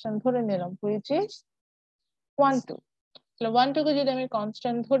কনস্ট্যান্ট ধরে নিলাম, হুইচ ইজ 1 2। তাহলে 1 2 কে যদি আমি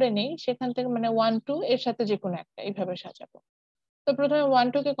কনস্ট্যান্ট ধরে নেই, সেখান থেকে মানে 1 2 এর সাথে যে কোনো একটা এইভাবে সাজাবো। তো প্রথমে 1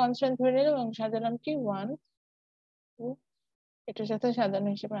 2 কে কনস্ট্যান্ট ধরে নিলাম এবং সাজালাম কি 1 2, এটার সাথে সাজানো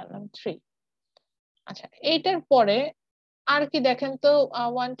হিসেবে আনলাম 3। আচ্ছা, এইটার পরে আর কি দেখেন তো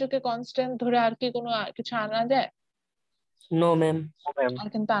 1 2 কে কনস্ট্যান্ট ধরে আর কি কোনো কিছু আনা যায়? নো ম্যাম ম্যাম আর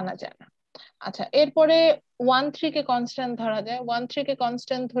কিন্তু আনা যায় না। আচ্ছা, এরপরে 1 3 কে কনস্ট্যান্ট ধরা যায়। 1 3 কে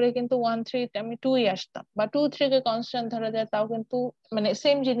কনস্ট্যান্ট ধরে কিন্তু 1 3 তে আমি 2 আসতাম, বা 2 3 কে কনস্ট্যান্ট ধরা যায়, তাও কিন্তু মানে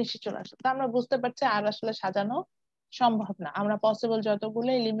সেম জিনিসই চলে আসতো। তা আমরা বুঝতে পারছি আর আসলে সাজানো সম্ভব না। আমরা পসিবল যতগুলো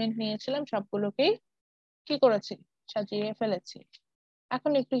এলিমেন্ট নিয়েছিলাম সবগুলোকেই কি করেছি, সাজিয়ে ফেলেছি।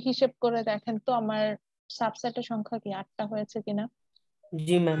 এখন একটু হিসেব করে দেখেন তো আমার সাবসেটের সংখ্যা কি 8টা হয়েছে কিনা।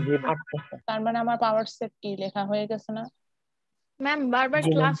 জি ম্যাম 8টা। তার মানে আমার পাওয়ার সেট কি লেখা হয়ে গেছে না? ম্যাম বারবার জি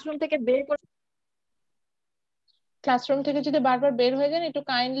ম্যাম। ক্লাসরুম থেকে বের করে ক্লাসরুম থেকে যদি বারবার বের হয়ে যান একটু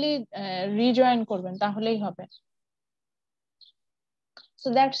কাইন্ডলি রিজয়েন করবেন, তাহলেই হবে। So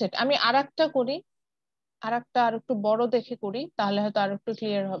that's it. আমি আরেকটা করি, আরেকটা আর একটু বড় দেখে করি, তাহলে হয়তো আর একটু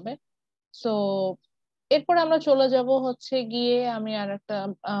ক্লিয়ার হবে। সো এরপর আমরা চলে যাব হচ্ছে গিয়ে আমি আর একটা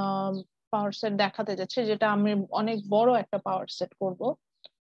পাওয়ার সেট দেখাতে যাচ্ছি, যেটা আমি অনেক বড় একটা পাওয়ার সেট করব।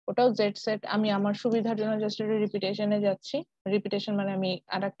 ওটাও জেড সেট। আমি আমার সুবিধার জন্য জাস্ট রিপিটেশনে যাচ্ছি। রিপিটেশন মানে আমি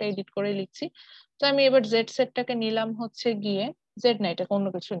আরেকটা এডিট করে লিখছি। তো আমি এবার জেড সেটটাকে নিলাম হচ্ছে গিয়ে, জেড না, এটা অন্য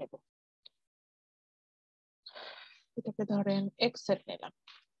কিছু নিব, এটাকে ধরেন এক্স সেট নিলাম।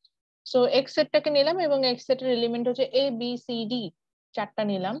 সো এক্স সেটটাকে নিলাম এবং এক্স সেটের এলিমেন্ট হচ্ছে এ বি সি ডি, 4টা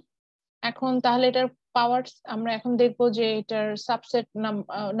নিলাম। এখন তাহলে এটার পাওয়ার আমরা এখন দেখবো যে এটার সাবসেট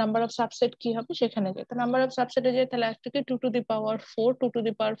নাম্বার অফ সাবসেট কি হবে সেখানে যাই। তো নাম্বার অফ সাবসেটে যাই, তাহলে একটাকে 2 to the power 4, 2 to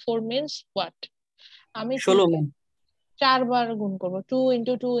the power 4 means what, আমি 16 ম্যাম। 4 বার গুণ করবো, 2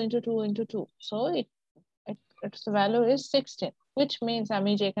 into 2 into 2 into 2, so its value is 16, which means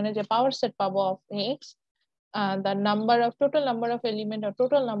আমি যে এখানে যে পাওয়ার সেট পাবো of x, the total number of element or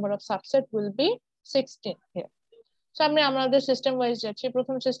total number of subset will be 16 here. So আমি আমাদের সিস্টেম ওয়াইজ যাচ্ছি।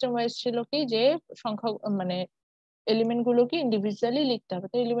 প্রথম সিস্টেম ওয়াইজ ছিল কি যে সংখ্যা মানে এলিমেন্ট গুলোকে ইন্ডিভিজুয়ালি লিখতে হবে।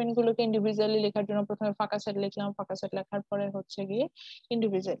 তো এলিমেন্ট গুলোকে ইন্ডিভিজুয়ালি লেখার জন্য প্রথমে ফাঁকা সেট লিখলাম, ফাঁকা সেট লেখার পরে হচ্ছে গিয়ে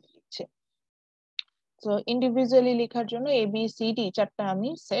ইন্ডিভিজুয়ালি লিখছি। তো ইন্ডিভিজুয়ালি লেখার জন্য এ বি সি ডি 4টা আমি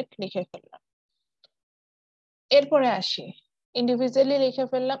সেট লিখে ফেললাম। এরপরে আসি, ইন্ডিভিজুয়ালি লিখে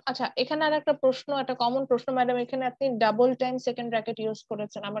ফেললাম। আচ্ছা, এখানে আর একটা প্রশ্ন, একটা কমন প্রশ্ন, ম্যাডাম এখানে আপনি double time second bracket use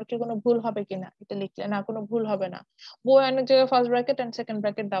করেছেন, আমার কি কোনো ভুল হবে কিনা এটা লিখলে? না, কোনো ভুল হবে না। বই অনেক জায়গায় first bracket and second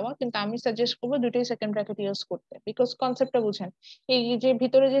bracket দেওয়া, কিন্তু আমি সাজেস্ট করবো দুটোই সেকেন্ড ব্র্যাকেট ইউজ করতে, বিকজ কনসেপ্টটা বুঝেন। এই যে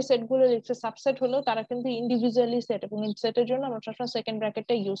ভিতরে যে সেট গুলো লিখছে সাবসেট হলো, তারা কিন্তু ইন্ডিভিজুয়ালি সেট, এবং সেটের জন্য আমরা সবসময় সেকেন্ড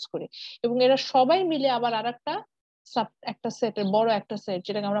ব্র্যাকেটটা ইউজ করি। এবং এরা সবাই মিলে আবার আরেকটা একটা সেটের বড় একটা সেট,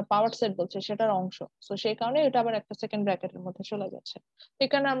 যেটাকে আমরা পাওয়ার সেট বলছি, সেটার অংশ। তো সেই কারণে এটা আবার একটা সেকেন্ড ব্র্যাকেটের মধ্যে চলে যাচ্ছে।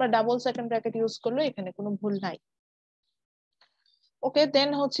 এখানে আমরা ডাবল সেকেন্ড ব্র্যাকেট ইউজ করলে এখানে কোনো ভুল নাই। ওকে, দেন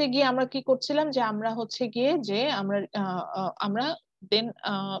হচ্ছে গিয়ে আমরা কি করছিলাম যে আমরা হচ্ছে গিয়ে যে আমরা দেন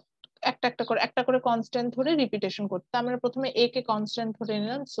একটা করে কনস্ট্যান্ট ধরে রিপিটেশন করতে। আমরা প্রথমে এ কে কনস্ট্যান্ট ধরে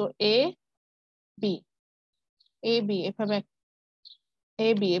নিলাম। So A B, A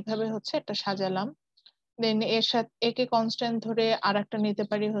B এভাবে হচ্ছে একটা সাজালাম। দেন এর সাথে একে কনস্ট্যান্ট ধরে আর একটা নিতে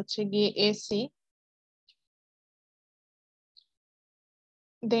পারি হচ্ছে গিয়ে এসি।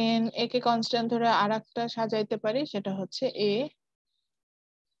 দেন একে কনস্ট্যান্ট ধরে আর একটা সাজাইতে পারি, সেটা হচ্ছে এ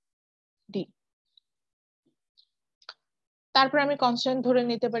ডি। তারপর আমি কনস্ট্যান্ট ধরে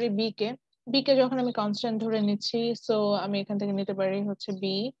নিতে পারি বি কে যখন আমি কনস্ট্যান্ট ধরে নিচ্ছি, সো আমি এখান থেকে নিতে পারি হচ্ছে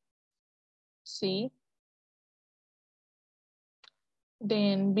বি সি,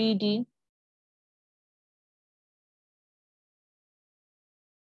 দেন বিডি,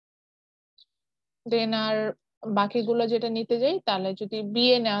 দেন আর বাকিগুলো যেটা নিতে যাই, তাহলে যদি বি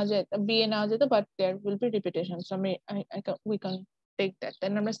এ নেওয়া যেত, but there will be repetition, so আমি উই ক্যান টেক দ্যাট।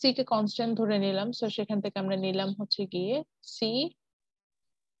 দেন আমরা সি কে কনস্ট্যান্ট ধরে নিলাম, সো সেখান থেকে আমরা নিলাম হচ্ছে গিয়ে সি।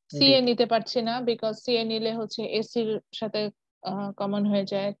 সি এ নিতে পারছি না, বিকজ সি এ নিলে হচ্ছে এসির সাথে কমন হয়ে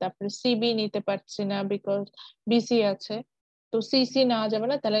যায়। তারপরে সিবি নিতে পারছি না, বিকজ বিসি আছে। তো সি নেওয়া যাবে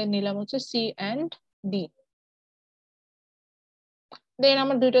না, তাহলে নিলাম হচ্ছে সি এন্ড ডি। দেন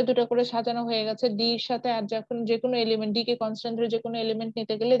আমার দুটো করে সাজানো হয়ে গেছে। ডি এর সাথে আর যখন যে কোনো এলিমেন্ট, ডি কে কনস্ট্যান্ট ধরে যে কোনো এলিমেন্ট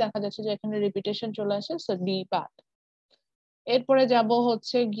নিতে গেলে দেখা যাচ্ছে যে এখানে রিপিটেশন চলে আসে, সো ডি বাদ। এরপরে যাব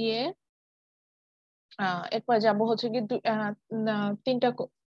হচ্ছে গিয়ে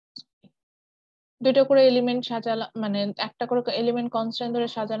দুটো করে এলিমেন্ট সাজালাম, মানে একটা করে এলিমেন্ট কনস্ট্যান্ট ধরে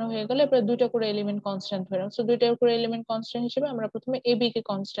সাজানো হয়ে গেলে এরপরে দুটো করে এলিমেন্ট কনস্ট্যান্ট ধরে, সো দুটো করে এলিমেন্ট কনস্ট্যান্ট হিসেবে আমরা প্রথমে এবি কে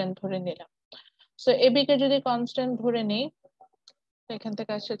কনস্ট্যান্ট ধরে নিলাম। সো এবি কে যদি কনস্ট্যান্ট ধরে নেই, এখান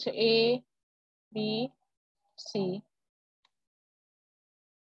থেকে আসছে হচ্ছে এ বি সি,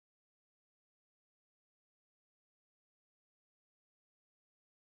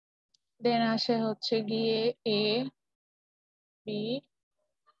 দেন আসে হচ্ছে গিয়ে A B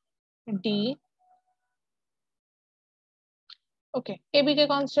D. Okay, AB K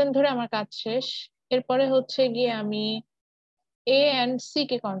constant ধরে আমার কাজ শেষ। এরপরে হচ্ছে গিয়ে আমি এ এন্ড সি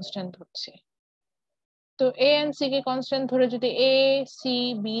কে কনস্ট্যান্ট ধরছি। তো এ এন্ড সি কে কনস্ট্যান্ট ধরে যদি এ সি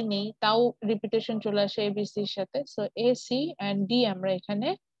বি নেই তাও রিপিটেশন চলে আসে এ বি সির সাথে, so A C and D আমরা এখানে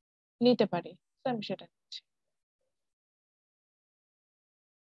নিতে পারি। তো আমি সেটা নিচ্ছি।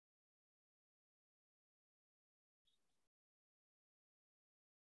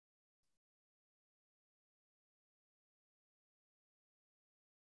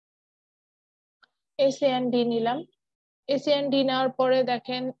 এ সি এন্ড ডি নিলাম। এ সি এন্ড ডি নেওয়ার পরে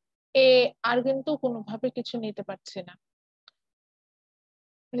দেখেন এ আর কিন্তু কোনোভাবে কিছু নিতে পারছি না,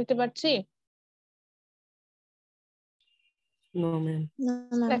 নিতে পারছি? No ma'am.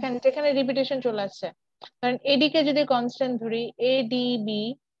 দেখেন যেখানে রিপিটেশন চলে আসছে, কারণ এডি কে যদি কনস্ট্যান্ট ধরি এ ডি বি,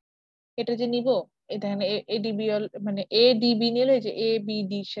 এটা যে নিব এই দেখেন এডিবি মানে এ ডিবি নিলে যে এ বি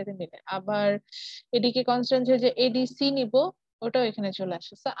ডি এর সাথে মিলে, আবার এদিকে কনস্ট্যান্ট যে এডিসি নিব ওটাও এখানে চলে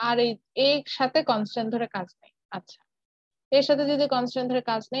আসে। আর এই এর সাথে কনস্ট্যান্ট ধরে কাজ নেই। আচ্ছা, এর সাথে যদি কনস্ট্যান্ট ধরে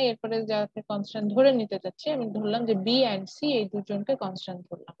কাজ নেই, এরপরে যাকে কনস্ট্যান্ট ধরে নিতে যাচ্ছি আমি ধরলাম যে বি এন্ড সি, এই দুজনকে কনস্ট্যান্ট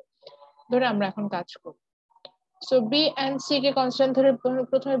ধরলাম, ধরে আমরা এখন কাজ করব। So B and C K constant ধরে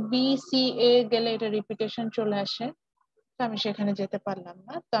প্রথমে বি সি এ গেলে এটা রিপিটেশন চলে আসে, তো আমি সেখানে যেতে পারলাম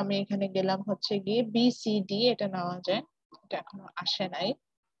না, তো আমি এখানে গেলাম হচ্ছে গিয়ে বি সি ডি, এটা নেওয়া যায়, এটা এখনো আসে নাই,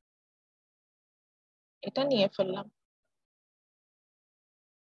 এটা নিয়ে ফেললাম।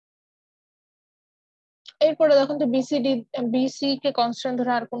 এরপরে দেখুন তো বিসিডি বিসি কে কনস্ট্যান্ট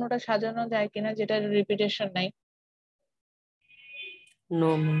ধরে আর কোনোটা সাজানো যায় কিনা যেটা রিপিটেশন নাই।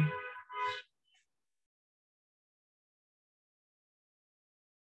 No ma'am.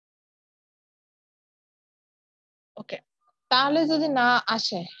 ওকে, তাহলে যদি না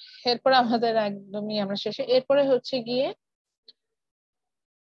আসে এরপরে আমাদের একদমই আমরা শেষে। এরপরে হচ্ছে গিয়ে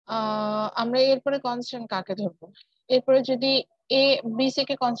আমরা এরপরে কনস্ট্যান্ট কাকে ধরবো? এরপরে যদি এ বিসি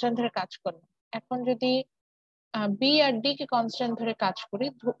কে কনস্ট্যান্ট ধরে কাজ করবো, এখন যদি বি আর ডি কে কনস্ট্যান্ট ধরে কাজ করি,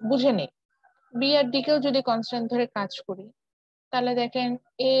 বুঝে নেই বি আর ডি কেও যদি কনস্ট্যান্ট ধরে কাজ করি, তাহলে দেখেন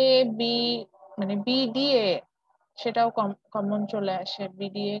এ বি মানে বি ডি এ সেটাও কমন চলে আসে।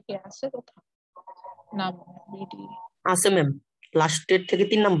 বিডিএ কে আছে কোথাও? না, বিডি আছে ম্যাম, লাস্টের থেকে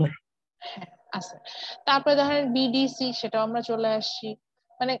 3 নাম্বার। হ্যাঁ আছে। তারপরে ধরেন বিডিসি, সেটাও আমরা চলে আসছি।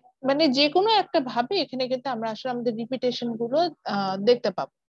 মানে মানে যে কোনো একটা ভাবে এখানে কিন্তু আমরা আসলে আমাদের রিপিটেশন গুলো দেখতে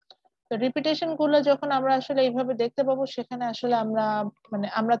পাবো। তো রিপিটেশন গুলো যখন আমরা আসলে এইভাবে দেখতে পাবো, সেখানে আসলে আমরা মানে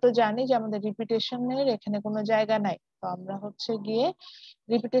আমরা তো জানি যে আমাদের রিপিটেশনের এখানে কোনো জায়গা নাই, তো আমরা হচ্ছে গিয়ে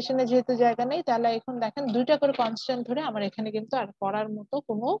রিপিটেশনে যেহেতু জায়গা নেই, তাহলে এখন দেখেন দুইটা করে কনস্ট্যান্ট ধরে আমার এখানে কিন্তু আর করার মতো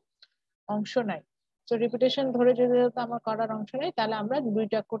কোনো অংশ নাই। তো রিপিটেশন ধরে যদি আমার করার অংশ নেই, তাহলে আমরা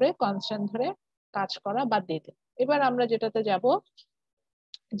দুইটা করে কনস্ট্যান্ট ধরে কাজ করা বাদ দিয়ে দিই। এবার আমরা যেটাতে যাব,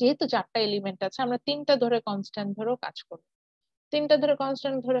 যেহেতু চারটা এলিমেন্ট আছে, আমরা তিনটা ধরে কনস্ট্যান্ট ধরেও কাজ করব। তিনটা ধরে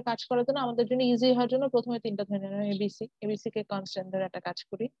কনস্ট্যান্ট ধরে কাজ করার জন্য আমাদের জন্য ইজি হওয়ার জন্য প্রথমে তিনটা ধরে নিলাম এবিসি, এবিসি কে কনস্ট্যান্ট ধরে একটা কাজ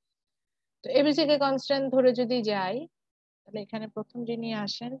করি। তো এবিসি কে কনস্ট্যান্ট ধরে যদি যাই, তাহলে এখানে প্রথম যিনি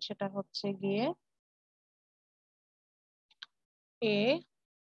আসেন সেটা হচ্ছে গিয়ে A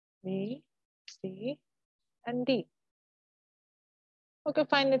B C and D. Okay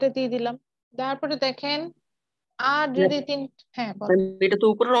fine, এটা দিয়ে দিলাম। তারপরে দেখেন আর যদি হ্যাঁ বল। ম্যাম এটা তো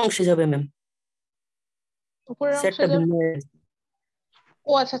উপরের অংশে যাবে ম্যাম, উপরের অংশে সেটটা যাবে। ভিন্ন হয়ে গেছে।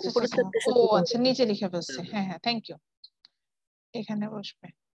 ও আচ্ছা আচ্ছা উপরের আচ্ছা, সেটটার ও সাথে আচ্ছা নিচে লিখে ফেলছে, হ্যাঁ হ্যাঁ থ্যাংক ইউ, এখানে বসবে।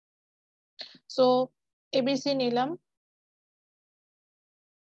 সো এবিসি নিলাম,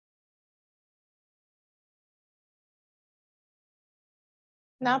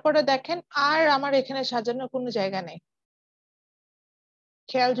 না পরে দেখেন আর আমার এখানে সাজানোর কোনো জায়গা নেই,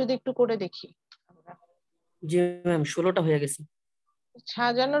 খেয়াল যদি একটু করে দেখি আমরা, জি ম্যাম 16টা হয়ে গেছে।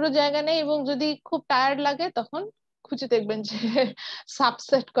 সাজানোরও জায়গা নেই, এবং যদি খুব টায়ার্ড লাগে তখন খুঁজে দেখবেন যে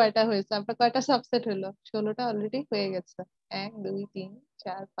সাবসেট কয়টা হয়েছে। আপনার কয়টা সাবসেট হলো? 16টা অলরেডি হয়ে গেছে। 1 2 3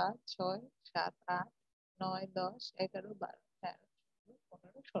 4 5 6 7 8 9 10 11 12 13 14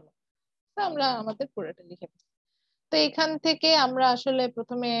 15 16, তো আমরা আমাদের পুরোটা লিখে ফেলছি। তো এখান থেকে আমরা আসলে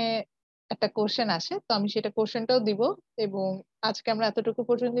প্রথমে একটা কোশ্চেন আসে, তো আমি সেটা কোশ্চেনটাও দিব, এবং আজকে আমরা এতটুকু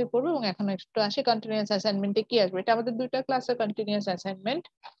পর্যন্তই পড়বো, এবং এখন একটু আসে কন্টিনিউয়াস অ্যাসাইনমেন্টে কি আসবে। এটা আমাদের দুইটা ক্লাসের কন্টিনিউয়াস অ্যাসাইনমেন্ট।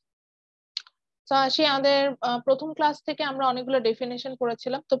 তো আসি আমাদের প্রথম ক্লাস থেকে আমরা অনেকগুলো ডেফিনেশন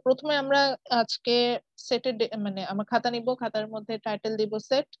পড়েছিলাম। তো প্রথমে আমরা আজকে সেটের মানে আমরা খাতা নিব, খাতার মধ্যে টাইটেল দিব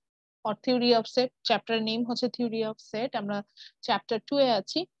set or theory of set, chapter name হচ্ছে থিওরি অফ সেট, আমরা চ্যাপ্টার 2 এ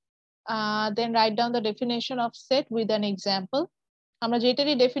আছি। দেন write down the definition of set with an example, আমরা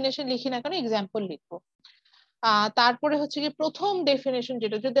যেটারই ডেফিনেশন লিখি না কেন এক্সাম্পল লিখবো। তারপরে হচ্ছে কি প্রথম ডেফিনেশন,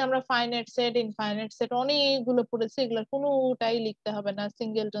 যেটা যদি আমরা ফাইনাইট সেট ইনফাইনাইট সেট অনেকগুলো পড়েছি, এগুলো কোনোটাই লিখতে হবে না,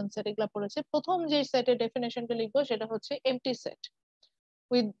 সিঙ্গেলটন সেট এগুলো পড়েছে, প্রথম যে সেটের ডেফিনেশনটা লিখবো সেটা হচ্ছে এমটি সেট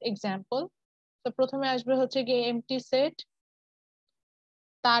উইথ এক্সাম্পল। তো প্রথমে আসবে হচ্ছে গিয়ে এমটি সেট,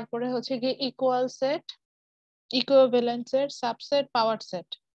 তারপরে হচ্ছে গিয়ে equal set, equivalent set, subset, power set.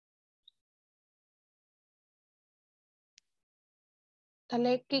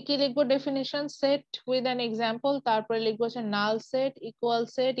 তাহলে কি কি লিখবো? Definition, set with an example, তারপরে লিখবো হচ্ছে null set, equal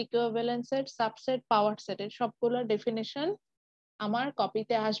set, equivalent set, subset, power set. এর সবগুলো ডেফিনিশন আমার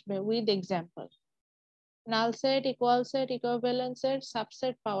কপিতে আসবে with example. Null set, equal set, equivalent set,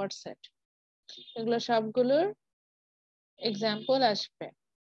 subset, power set, এগুলো সবগুলোর এক্সাম্পল আসবে।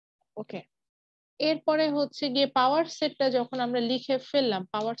 ওকে, এরপরে হচ্ছে গিয়ে পাওয়ার সেটটা যখন আমরা লিখে ফেললাম,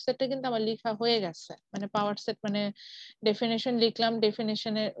 পাওয়ার সেটটা কিন্তু আমার লেখা হয়ে গেছে। মানে পাওয়ার সেট মানে ডেফিনেশন লিখলাম,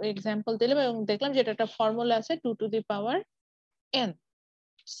 ডেফিনেশনের এক্সাম্পল দিলাম এবং দেখলাম যে এটা একটা ফর্মুলা আছে 2 to the power n।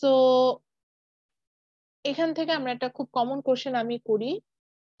 So এখান থেকে আমরা একটা খুব কমন কোশ্চেন আমি করি,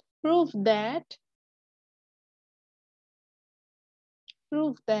 prove that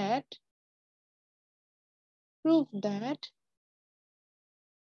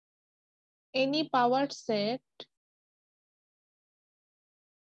any power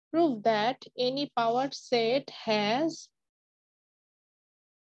set has,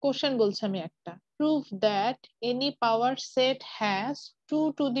 question বলছি আমি একটা, prove that any power set has 2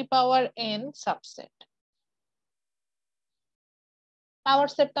 to the power n subset। Power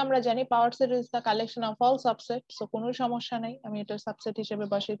set তো আমরা জানি, power set is the collection of all subset. So কোনো সমস্যা নাই, আমি এটা সাবসেট হিসেবে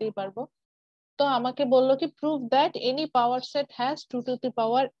বসাইতেই পারবো। তো আমাকে বললো কি prove that any power set has 2 to the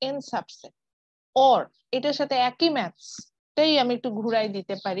power n subset, or এটার সাথে একই ম্যাথসটাই আমি একটু ঘুরাই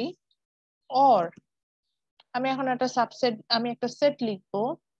দিতে পারি। অর আমি এখন একটা সাবসেট, আমি একটা সেট লিখবো,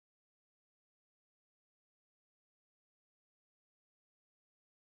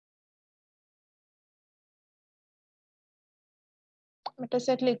 একটা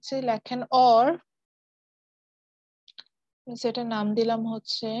সেট লিখছি, লেখেন অর, সেটার নাম দিলাম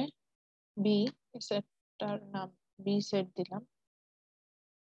হচ্ছে বি, সেটটার নাম বি সেট দিলাম।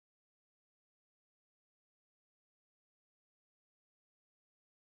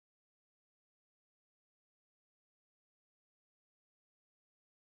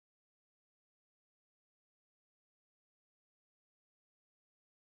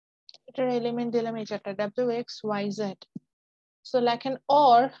 এটার এলিমেন্ট দিলাম এই চারটা, wx y z। সো লেখেন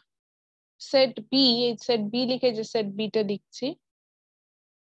অর সেট বি, এই সেট বি লিখে যে সেট বি টা লিখছি,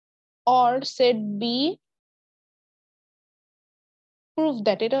 or set B prove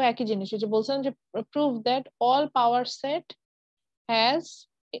that, এটাও একই জিনিস, যে বলছেন যে prove that all power set has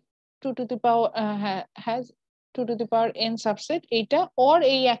 2 to the power has 2 to the power n subset. এইটা অর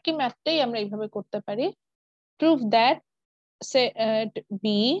এই একই ম্যাথটাই আমরা এইভাবে করতে পারি, prove that set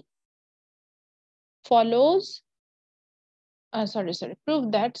B follows prove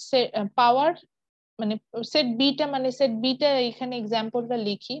that power মানে সেট বিটা, মানে সেট বিটা এখানে এক্সাম্পলটা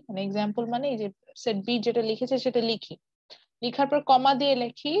লিখি, মানে এক্সাম্পল মানে এই যে সেট বি যেটা লিখেছে সেটা লিখি, লিখার পর কমা দিয়ে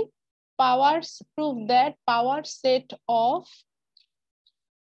লিখি পাওয়ার, prove that power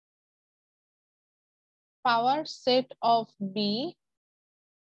set of B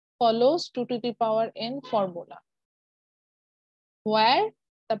follows 2 to the power n formula, where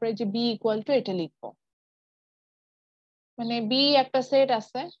তারপরে যে বি ইকুয়াল টু এটা লিখবো। মানে বি একটা সেট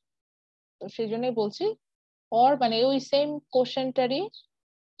আছে, তো সেই জন্যই বলছি অর, মানে ওই সেম কোশ্চেনটারই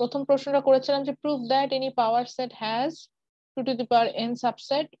প্রথম প্রশ্নটা করেছিলাম যে prove that any power set has 2 to the power n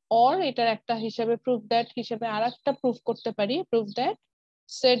subset, or এটার একটা হিসেবে প্রুভ দ্যাট হিসেবে আরেকটা প্রুভ করতে পারি, prove that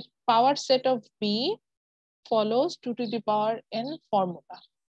set power set of B follows 2 to the power n formula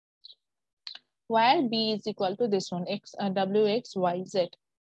where b is equal to this one, x wx y z।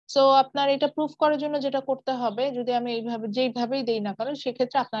 So আপনার এটা proof করার জন্য যেটা করতে হবে, যদি আমি এইভাবে যেইভাবেই দেই না কারণ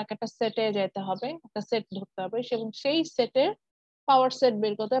সেক্ষেত্রে আপনাকে একটা সেটে যেতে হবে, একটা সেট ধরতে হবে এবং সেই সেটের পাওয়ার সেট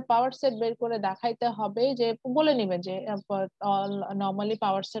বের করতে হবে। পাওয়ার সেট বের করে দেখাইতে হবে যে বলে নিবে যে normally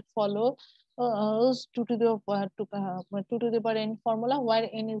power set follow 2 to the power n formula where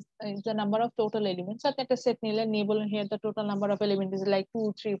n is the number of total elements। আপনি একটা সেট নিলেন, নিয়ে বলেন here the total number of elements is like 2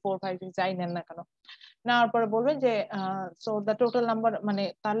 3 4 5 6 যাই নেন না কেন, নেওয়ার পরে বলবেন যে সো দ্য টোটাল নাম্বার, মানে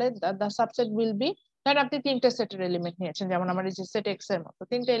তাহলে দ্য সাবসেট উইল বি, ধরেন আপনি তিনটা সেটের এলিমেন্ট নিয়েছেন, যেমন আমার এই যে সেট এক্স এর মতো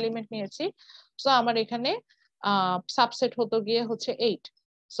তিনটা এলিমেন্ট নিয়েছি, সো আমার এখানে সাবসেট হতো গিয়ে হচ্ছে 8।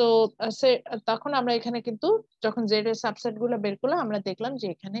 সো তখন আমরা এখানে কিন্তু যখন জেড এর সাবসেট গুলো বের করলাম, আমরা দেখলাম যে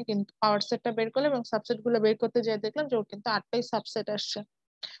এখানে কিন্তু পাওয়ার সেটটা বের করলাম এবং সাবসেট গুলো বের করতে যেয়ে দেখলাম যে ওর কিন্তু 8টাই সাবসেট আসছে,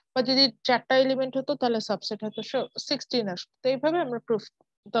 বা যদি 4টা এলিমেন্ট হতো তাহলে সাবসেট হতো 16 আসতো। তো এইভাবে আমরা প্রুফ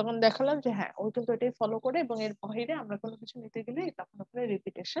তখন দেখালাম যে হ্যাঁ ও কিন্তু এটাই ফলো করে এবং এর বাইরে আমরা কোনো কিছু নিতে গেলে তখন ওখানে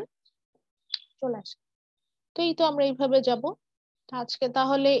রিপিটেশন চলে আসে। তো এই তো আমরা এইভাবে যাব আজকে।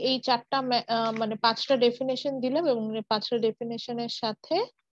 তাহলে এই 4টা মানে 5টা ডেফিনেশন দিলাম এবং 5টা ডেফিনেশনের সাথে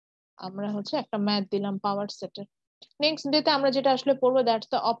আমরা হচ্ছে একটা ম্যাথ দিলাম পাওয়ার সেটের। নেক্সট ডেতে আমরা যেটা আসলে পড়বো that's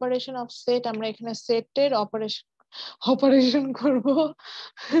the operation of set. আমরা এখানে সেটের অপারেশন করব,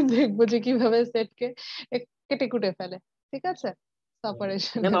 দেখবো যে কিভাবে সেটকে কেটে কুটে ফেলে। ঠিক আছে,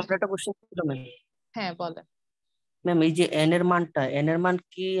 অপারেশন। ম্যাম আপনার একটা কোশ্চেন ছিল ম্যাম। হ্যাঁ বলেন। ম্যাম এই যে n এর মানটা, n এর মান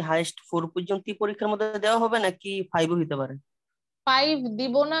কি হাইয়েস্ট 4 পর্যন্ত পরীক্ষার মধ্যে দেওয়া হবে নাকি 5 ও হতে পারে? 5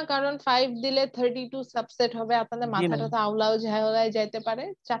 দিব না, কারণ 5 দিলে 32 সাবসেট হবে, আপনাদের জি মাথাটা ম্যাম। তো আউলাও ঝাউলায় যাইতে পারে।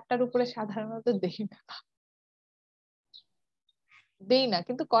 4টার উপরে সাধারণত দেই না,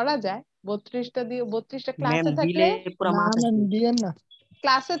 কিন্তু করা যায়। 32টা দিয়ে 32টা ম্যাম ক্লাসে থাকলে, দিলে পুরো না মাথা ম্যাম শেষ। দিয়েন না।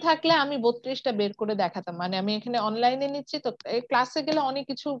 ক্লাসে থাকলে আমি 32টা বের করে দেখাতাম। মানে আমি এখানে অনলাইনে নিচ্ছি তো, ক্লাসে গেলে অনেক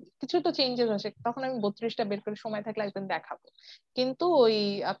কিছু কিছু তো চেঞ্জেস আসে, তখন আমি 32টা বের করে সময় থাকলে একদম দেখাবো। কিন্তু ওই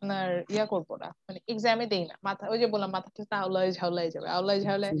আপনার করবো না, মানে এক্সামে দেই না। মাথা, ওই যে বললাম, মাথাটা আউলায় ঝাউলায় যাবে, আউলায়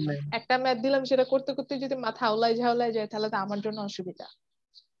ঝাউলায়। জি ম্যাম। একটা ম্যাথ দিলাম, সেটা করতে করতে যদি মাথা আউলায় ঝাউলায় যায়, তাহলে তো আমার জন্য অসুবিধা।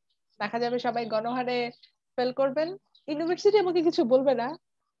 দেখা যাবে সবাই গণহারে ফেল করবেন, ইউনিভার্সিটি আমাকে কিছু বলবে না,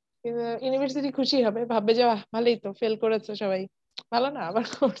 ইউনিভার্সিটি খুশি হবে, ভাববে যে ভালোই তো, ফেল করেছে সবাই, ভালো না, আবার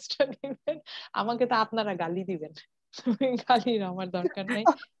কোর্সটা নেবেন। আমাকে তো আপনারা গালি দিবেন, গালির আমার দরকার নাই,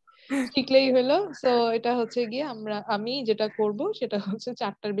 শিখলেই হলো। তো এটা হচ্ছে গিয়ে আমি যেটা করব সেটা হচ্ছে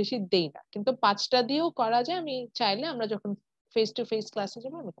 4টার বেশি দেই না, কিন্তু 5টা দিয়েও করা যায়। আমি চাইলে আমরা যখন ফেস টু ফেস ক্লাসে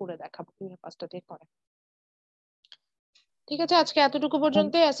যাবো আমি করে দেখাবো 5টা দিয়ে করে। ঠিক আছে, আজকে এতটুকু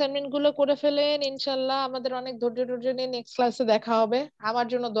পর্যন্ত। অ্যাসাইনমেন্ট গুলো করে ফেলেন ইনশাল্লাহ। আমাদের অনেক ধৈর্য ধৈর্য নিয়ে নেক্সট ক্লাসে দেখা হবে। আমার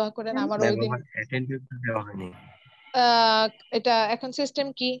জন্য দোয়া করেন, আমার ওই দিন আহ এটা এখন সিস্টেম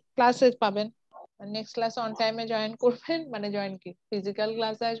কি, ক্লাসে পাবেন, নেক্সট ক্লাসে অন টাইমে জয়েন করবেন, মানে জয়েন কি ফিজিক্যাল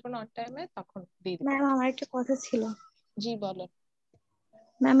ক্লাসে আসবেন অন টাইমে, তখন দিয়ে দিবেন। ম্যাম আমার একটা কথা ছিল। জি বলেন।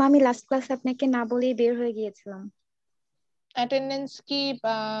 ম্যাম আমি লাস্ট ক্লাসে আপনাকে না বলেই বের হয়ে গিয়েছিলাম। অ্যাটেন্ডেন্স কি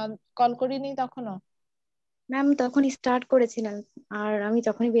কল করিনি তখনও? ম্যাম তখন স্টার্ট করেছিলেন আর আমি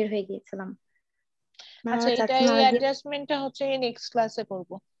তখনই বের হয়ে গিয়েছিলাম। ম্যাম আচ্ছা, আমার এটা চাচ্ছিলাম এই আজকে। অ্যাডজাস্টমেন্টটা হচ্ছে নেক্সট ক্লাসে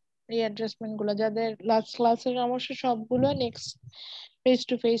করব। এই অ্যাডজাস্টমেন্ট গুলো যাদের লাস্ট ক্লাসের সমস্যা, সবগুলো নেক্সট ফেস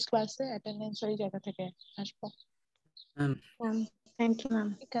টু ফেস ক্লাসে অ্যাটেন্ডেন্স ওই জায়গা থেকে আসবো। Ma'am ma'am thank you ma'am.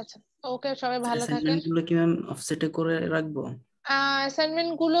 ঠিক আছে, ওকে, সবাই ভালো থাকেন। অ্যাসাইনমেন্ট গুলো কি ম্যাম অফসেটে করে রাখবো?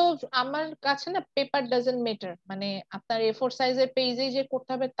 অ্যাসাইনমেন্ট গুলো আমার কাছে না, পেপার ডাজন্ট ম্যাটার, মানে আপনার A4 সাইজের পেজে যে করতে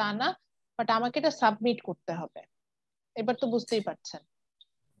হবে তা না, বাট আমাকে এটা সাবমিট করতে হবে। এবার তো বুঝতেই পারছেন,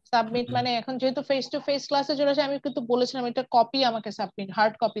 সাবমিট মানে এখন যেহেতু ফেস টু ফেস ক্লাসে চলে আসে, আমি কিন্তু বলেছিলাম এটা কপি আমাকে সাবমিট,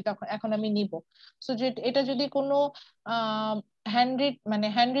 হার্ড কপি তখন এখন আমি নিব। সো এটা যদি কোনো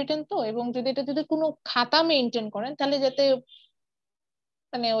হ্যান্ড রিটেন তো, এবং যদি এটা যদি কোনো খাতা মেনটেন করেন, তাহলে যাতে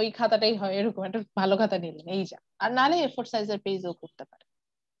মানে ওই খাতাটাই হয়, এরকম একটা ভালো খাতা নিলেন এই যা। আর নাহলে A4 সাইজের পেজও করতে পারে।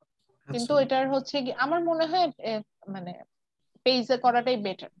 কিন্তু আচ্ছা এটার হচ্ছে কি, আমার মনে হয় মানে পেজে করাটাই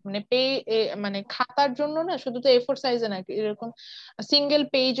বেটার। মানে মানে খাতার জন্য না, শুধু তো A4 সাইজে না, এরকম সিঙ্গেল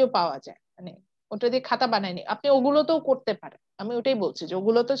পেজও পাওয়া যায়, মানে ওটা দিয়ে খাতা বানায়নি আপনি, ওগুলোতেও করতে পারেন। আমি ওটাই বলছি যে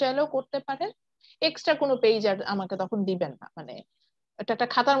ওগুলো তো চাইলেও করতে পারেন, এক্সট্রা কোনো পেজ আর আমাকে তখন দিবেন না। মানে এটা একটা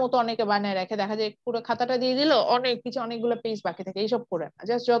খাতার মতো অনেকে বানায় রাখে, দেখা যায় পুরো খাতাটা দিয়ে দিল, অনেক কিছু অনেকগুলো পেজ বাকি থাকে, এইসব করে না,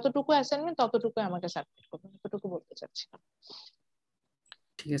 জাস্ট যতটুকু অ্যাসাইনমেন্ট ততটুকু আমাকে সাবমিট করবেন, এতটুকু বলতে চাচ্ছি।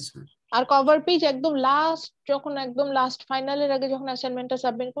 ঠিক আছে। আর কভার পেজ একদম লাস্ট, যখন একদম লাস্ট ফাইনালের আগে যখন অ্যাসাইনমেন্টটা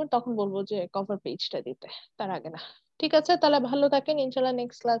সাবমিট করব, তখন বলবো যে কভার পেজটা দিতে, তার আগে না। ঠিক আছে, তাহলে ভালো থাকেন, ইনশাল্লাহ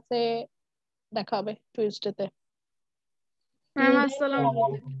নেক্সট ক্লাসে দেখা হবে টিউসডেতে। ম্যাম আসসালামু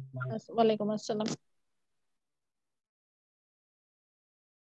আলাইকুম। ওয়ালাইকুম আসসালাম।